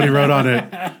is what he wrote on it.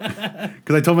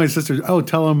 Because I told my sister, "Oh,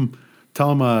 tell him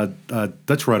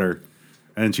Dutch rudder,"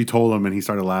 and she told him, and he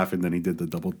started laughing. Then he did the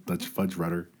double Dutch fudge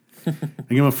rudder. And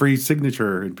give him a free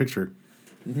signature and picture.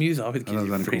 Muse always gives was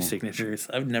you kinda free cool. signatures.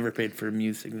 I've never paid for a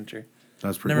Muse signature.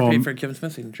 That's pretty. Never Well, paid for a Kevin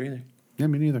Smith signature either. Yeah,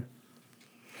 me neither.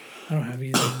 I don't have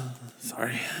either.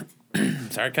 Sorry.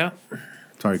 Sorry, Kyle.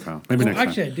 Sorry, Kyle. Maybe Well,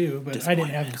 next actually, time. I do, but I didn't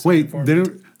have him. Wait, for me.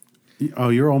 didn't? Oh,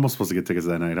 you were almost supposed to get tickets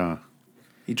that night, huh?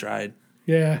 He tried.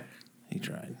 Yeah, He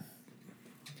tried.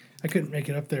 I couldn't make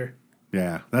it up there.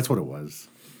 Yeah, that's what it was.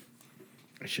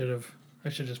 I should have. I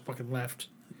should have just fucking left.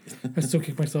 I still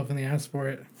kick myself in the ass for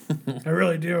it. I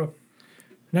really do.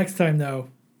 Next time, though,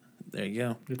 There you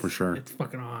go. it's, For sure. it's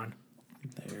fucking on.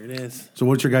 There it is. So,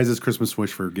 what's your guys' Christmas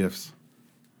wish for gifts?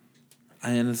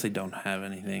 I honestly don't have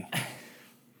anything.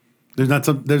 There's not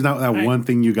that one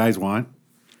thing you guys want.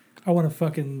 I want a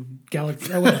fucking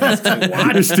Galaxy. I want a S2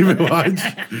 watch. Your stupid watch.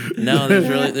 No, there's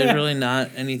really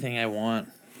not anything I want.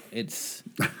 It's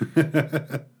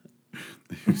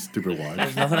Your stupid watch.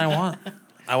 there's nothing I want.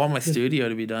 I want my studio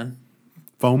to be done.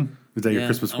 Foam? Is that your Yeah,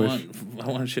 Christmas I wish?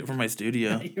 want shit for my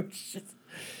studio, It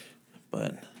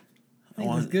but I was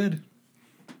want good.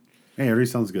 Hey,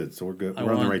 everything sounds good. So we're good. I We're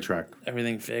on the want- right track.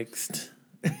 everything fixed.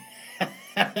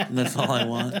 That's all I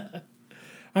want.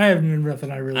 I have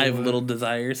nothing I really I have want. little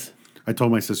desires. I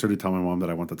told my sister to tell my mom that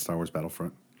I want that Star Wars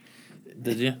Battlefront.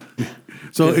 Did you?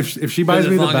 So if she buys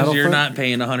As me the long as you're Battlefront, not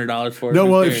paying $100 for it. no,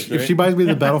 who well, cares, if she right? buys me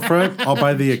the Battlefront, I'll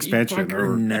buy the expansion fucker.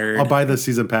 or Nerd. I'll buy the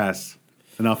season pass,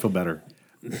 and I'll feel better.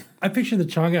 I picture the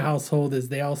Chonga household as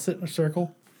they all sit in a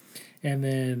circle, and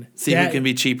then See who can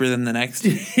be cheaper than the next.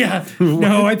 Yeah,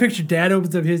 no, I picture Dad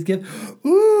opens up his gift.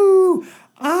 Ooh,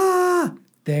 ah,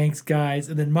 thanks, guys.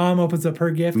 And then Mom opens up her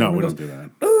gift. No, and we goes, don't do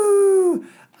that. Ooh,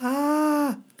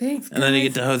 ah, thanks, guys. And then you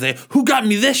get to Jose. Who got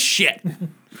me this shit?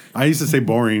 I used to say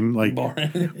boring, like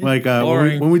Boring. like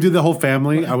Boring. when we do the whole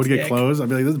family, I would get dick. clothes. I'd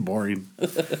be like, "This is boring."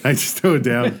 I just throw it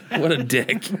down, What a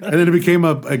dick. and then it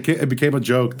became a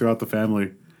joke throughout the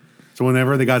family. So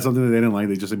whenever they got something that they didn't like,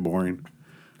 they just say boring.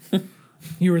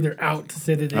 You were there out to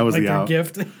sit in it I was like the their out.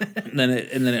 gift. And then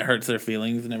it hurts their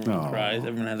feelings and everyone Aw. cries.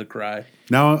 Everyone has a cry.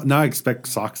 Now I expect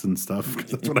socks and stuff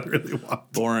 'cause that's what I really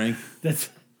want. Boring. That's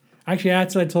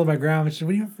what I told my grandma. She said,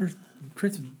 "What do you have for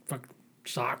Christmas? Fuck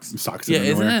socks." Socks. Yeah, and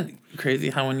isn't underwear. that crazy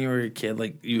how when you were a kid,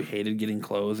 like you hated getting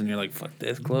clothes and you're like, fuck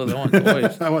this clothes, I want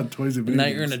toys. I want toys and And now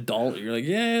video you're an games. adult, you're like,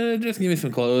 yeah, just give me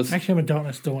some clothes. Actually, I'm an adult and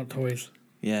I still want toys.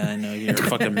 Yeah, I know, you're a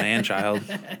fucking man child.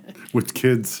 with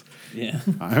kids. Yeah.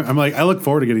 I'm like, I look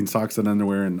forward to getting socks and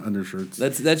underwear and undershirts.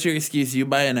 That's your excuse. You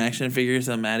buy an action figure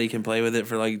so Maddie can play with it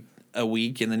for like a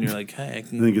week and then you're like, hey, I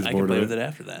think it's can bored play of with it. it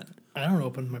after that. I don't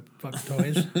open my fucking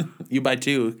toys. You buy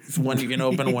two. It's one you can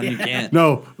open and one you can't.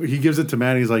 No, he gives it to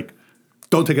Maddie. He's like,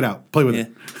 "Don't take it out. Play with Yeah.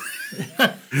 it."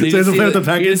 So you, So just he'll see play with the, the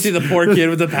package. you just see the poor kid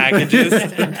with the packages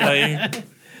playing.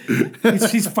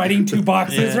 She's fighting two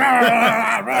boxes.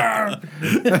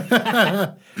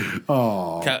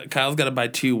 Kyle's got to buy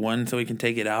two, one so he can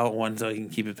take it out, one so he can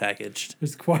keep it packaged.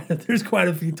 There's quite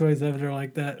a few toys out there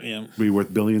like that. Yeah. Be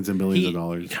worth billions and billions of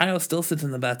dollars. Kyle still sits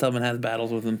in the bathtub and has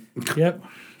battles with him. Yep.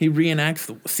 He reenacts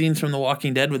the scenes from The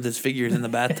Walking Dead with his figures in the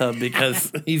bathtub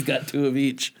because he's got two of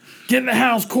each. Get in the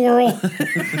house, Coral.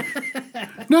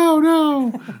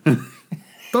 No.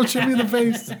 Don't shoot me in the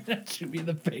face. Shoot me in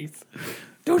the face.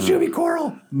 Don't shoot me,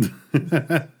 Coral.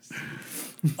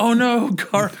 Oh no,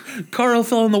 Carl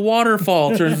fell in the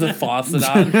waterfall. Turns the faucet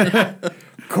on.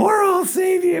 Coral, I'll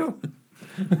save you.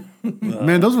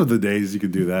 Man, those were the days you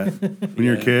could do that when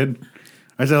you're a kid.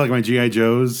 I said like my GI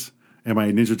Joes and my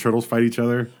Ninja Turtles fight each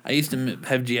other. I used to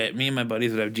have me and my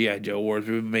buddies would have G.I. Joe wars.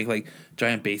 We would make like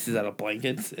giant bases out of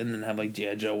blankets and then have like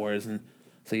G.I. Joe wars. And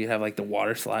so you'd have like the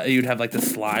water slide. You'd have like the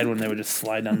slide when they would just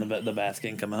slide down the basket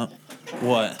and come out.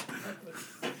 What?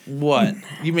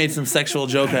 You made some sexual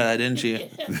joke out of that, didn't you?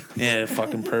 Yeah,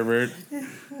 fucking pervert.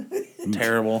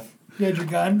 Terrible. You had your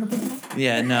gun.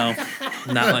 Yeah, no,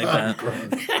 not like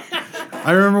that.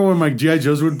 I remember when my GI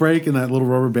Joes would break and that little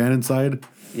rubber band inside.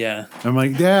 Yeah. I'm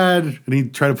like, Dad, and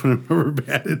he'd try to put a rubber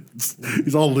band in.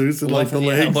 He's all loose and like the Yeah,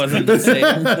 legs. it wasn't the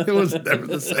same. It was never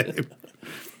the same.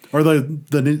 Or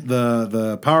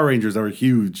the Power Rangers that were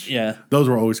huge. Yeah. Those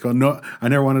were always cool. No, I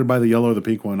never wanted to buy the yellow or the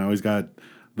pink one. I always got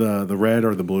the red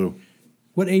or the blue.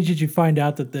 What age did you find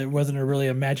out that there wasn't really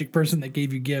a magic person that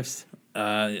gave you gifts?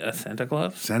 A Santa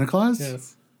Claus? Santa Claus?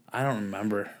 Yes. I don't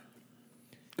remember.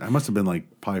 I must have been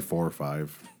like probably 4 or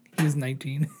 5. He was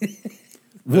 19.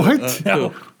 What?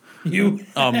 Who? You,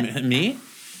 Me?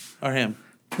 Or him?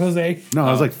 Jose. No,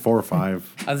 I was like 4 or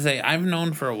 5. I'd say I've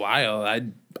known for a while.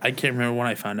 I can't remember when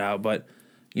I found out, but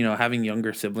you know, having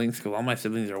younger siblings, because all my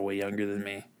siblings are way younger than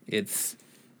me, it's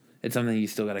something you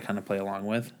still got to kind of play along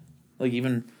with. Like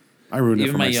even I ruined it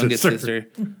even for my my youngest sister.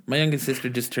 my youngest sister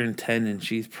just turned 10, and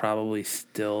she's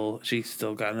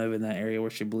still kind of in that area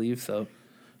where she believes. So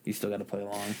you still got to play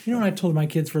along. You know what I told my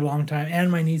kids for a long time,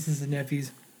 and my nieces and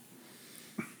nephews?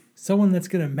 Someone that's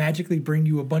going to magically bring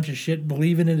you a bunch of shit,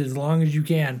 believe in it as long as you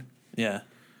can. Yeah.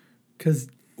 Because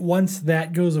once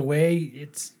that goes away,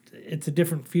 it's a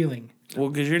different feeling. Well,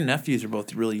 because your nephews are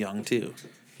both really young too,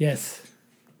 Yes.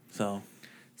 so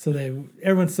So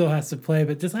everyone still has to play,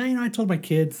 but just I told my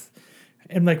kids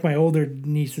and like my older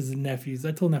nieces and nephews,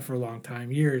 I told them that for a long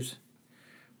time, years.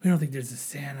 We don't think there's a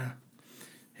Santa.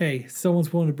 Hey,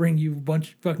 someone's willing to bring you a bunch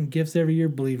of fucking gifts every year,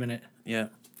 believe in it. yeah,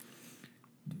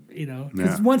 Because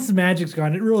Yeah. once the magic's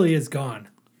gone, it really is gone.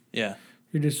 yeah,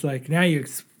 You're just like, now you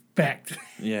expect.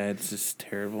 yeah. It's just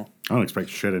terrible. I don't expect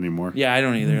shit anymore. Yeah, I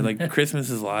don't either. Like Christmas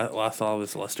has lost all of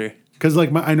its luster. Because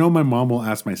like I know my mom will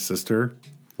ask my sister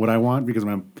what I want because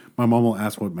my mom will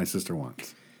ask what my sister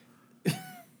wants.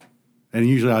 And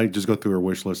usually I just go through her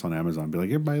wish list on Amazon and be like,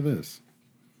 here, buy this.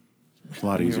 It's a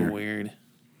lot You're easier. weird.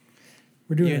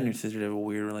 We're You doing and your it. sister have a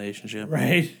weird relationship.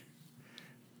 Right?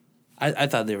 I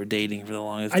thought they were dating for the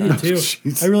longest I time. did too.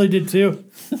 Jeez. I really did too.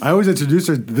 I always introduce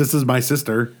her, this is my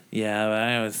sister. Yeah, but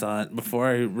I always thought before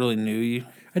I really knew you.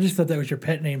 I just thought that was your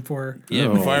pet name for her. Yeah,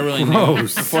 Oh, before I really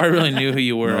gross. knew who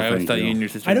you were, No, I always thank thought you you. and your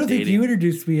sister I don't were think dating. you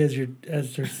introduced me as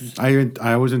her sister.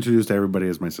 I always introduced everybody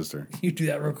as my sister. You do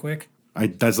that real quick.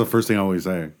 That's the first thing I always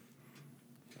say.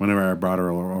 Whenever I brought her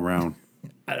around.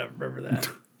 I don't remember that.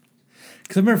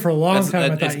 Because I remember for a long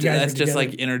time I thought you guys that's were just together.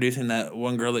 like introducing that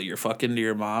one girl that you're fucking to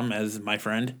your mom as my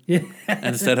friend Yeah.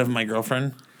 instead of my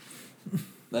girlfriend.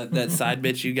 That side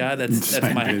bitch you got, that's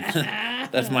Side my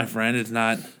bitch. that's my friend. It's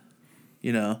not,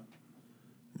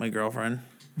 my girlfriend.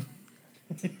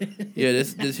 Yeah,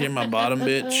 this here my bottom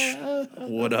bitch.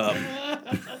 What up?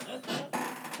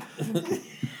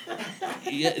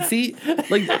 Yeah, see,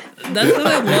 like that's what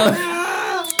I love.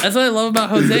 That's what I love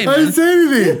about Jose. I Man. didn't say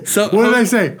anything. So what did I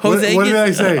say? Jose What did I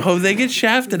gets, say? Jose gets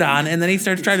shafted on, and then he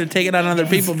starts trying to take it on other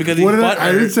people because he's What did butthurt.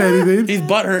 I didn't say anything. He's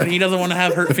butthurt, and he doesn't want to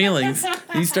have hurt feelings.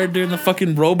 He started doing the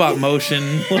fucking robot motion,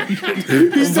 He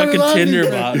fucking started laughing Tinder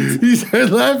first. bots. He started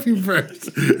laughing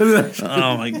first. And then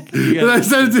Oh my god! and I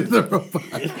started to the robot.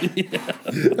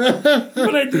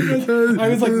 What I did was I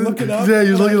was like looking up. Yeah, he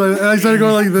was looking like, and I started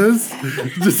going like this,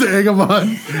 just to egg him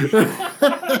on.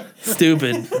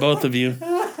 Stupid, both of you.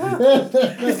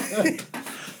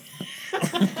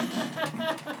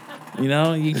 You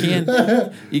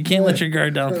can't let your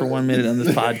guard down for 1 minute on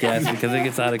this podcast because it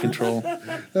gets out of control.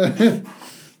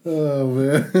 Oh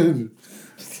man.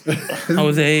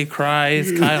 Jose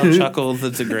cries, Kyle chuckles.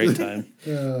 It's a great time.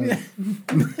 Trying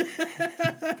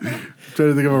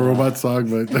to think of a robot song,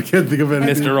 but I can't think of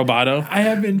anything. Mr. Roboto, I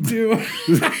have been too.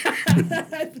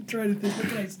 I've been trying to think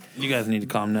of things. you guys need to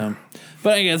calm down.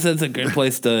 But I guess that's a good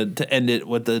place to end it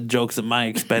with the jokes at my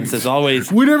expense, as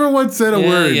always. We never once said a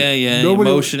word. Yeah. Nobody,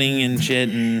 Emotioning and shit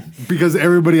and because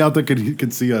everybody out there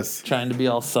could see us. trying to be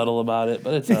all subtle about it,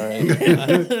 but it's all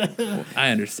right. I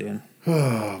understand.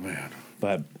 Oh man.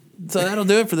 But so that'll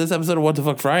do it for this episode of What the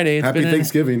Fuck Friday. It's Happy been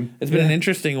Thanksgiving. It's been an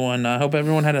interesting one. I hope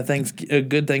everyone had a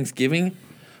good Thanksgiving.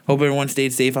 Hope everyone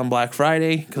stayed safe on Black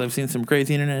Friday because I've seen some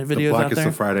crazy internet The videos out blackest there.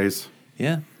 of Fridays.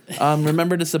 Yeah.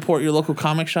 Remember to support your local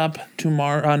comic shop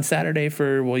tomorrow on Saturday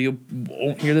you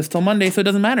won't hear this till Monday, so it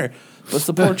doesn't matter. But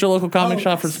support your local comic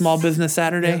shop for Small Business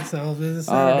Saturday. Yeah, so this is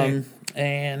Saturday.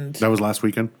 And That was last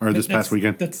weekend or this past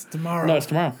weekend. That's tomorrow. no, it's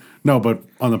tomorrow. No, but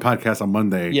on the podcast on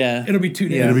Monday. Yeah. It'll be 2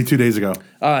 days. It'll be 2 days ago.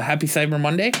 Happy Cyber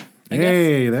Monday. I guess.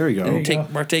 Hey, there we go. you go.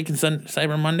 We're taking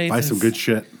Cyber Monday. Buy some good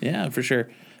shit. Yeah, for sure.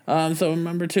 So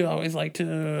remember to always like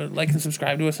and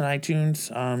subscribe to us on iTunes,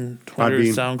 Twitter,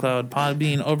 Podbean. SoundCloud,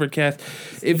 Podbean, Overcast.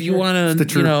 If you want to,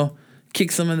 Stitcher.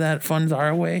 kick some of that funds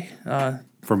our way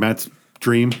For Matt's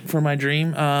dream. for my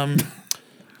dream, Dream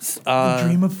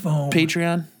of foam.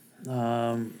 Patreon.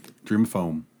 Dream of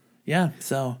foam. Yeah,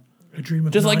 so A dream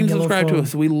of just like and non-yellow subscribe to foam.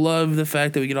 us. We love the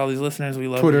fact that we get all these listeners. We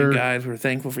love Twitter. you guys. We're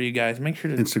thankful for you guys. Make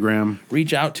sure to Instagram,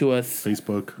 reach out to us.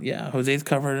 Facebook, Yeah, Jose's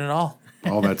covering it all.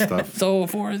 all that stuff. So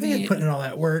for Putting in all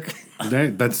that work.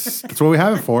 That's what we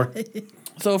have it for.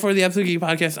 the Absolute Geek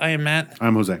Podcast, I am Matt.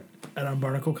 I'm Jose. And I'm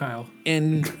Barnacle Kyle.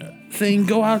 And saying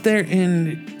go out there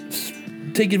and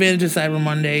take advantage of Cyber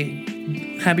Monday.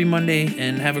 Happy Monday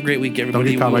and have a great week,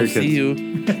 everybody. get caught by We will your see you.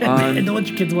 And don't let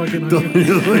your kids walk in on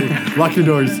you. Lock your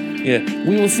doors. Yeah,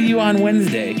 we will see you on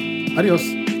Wednesday. Adios.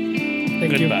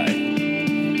 Thank you. Goodbye.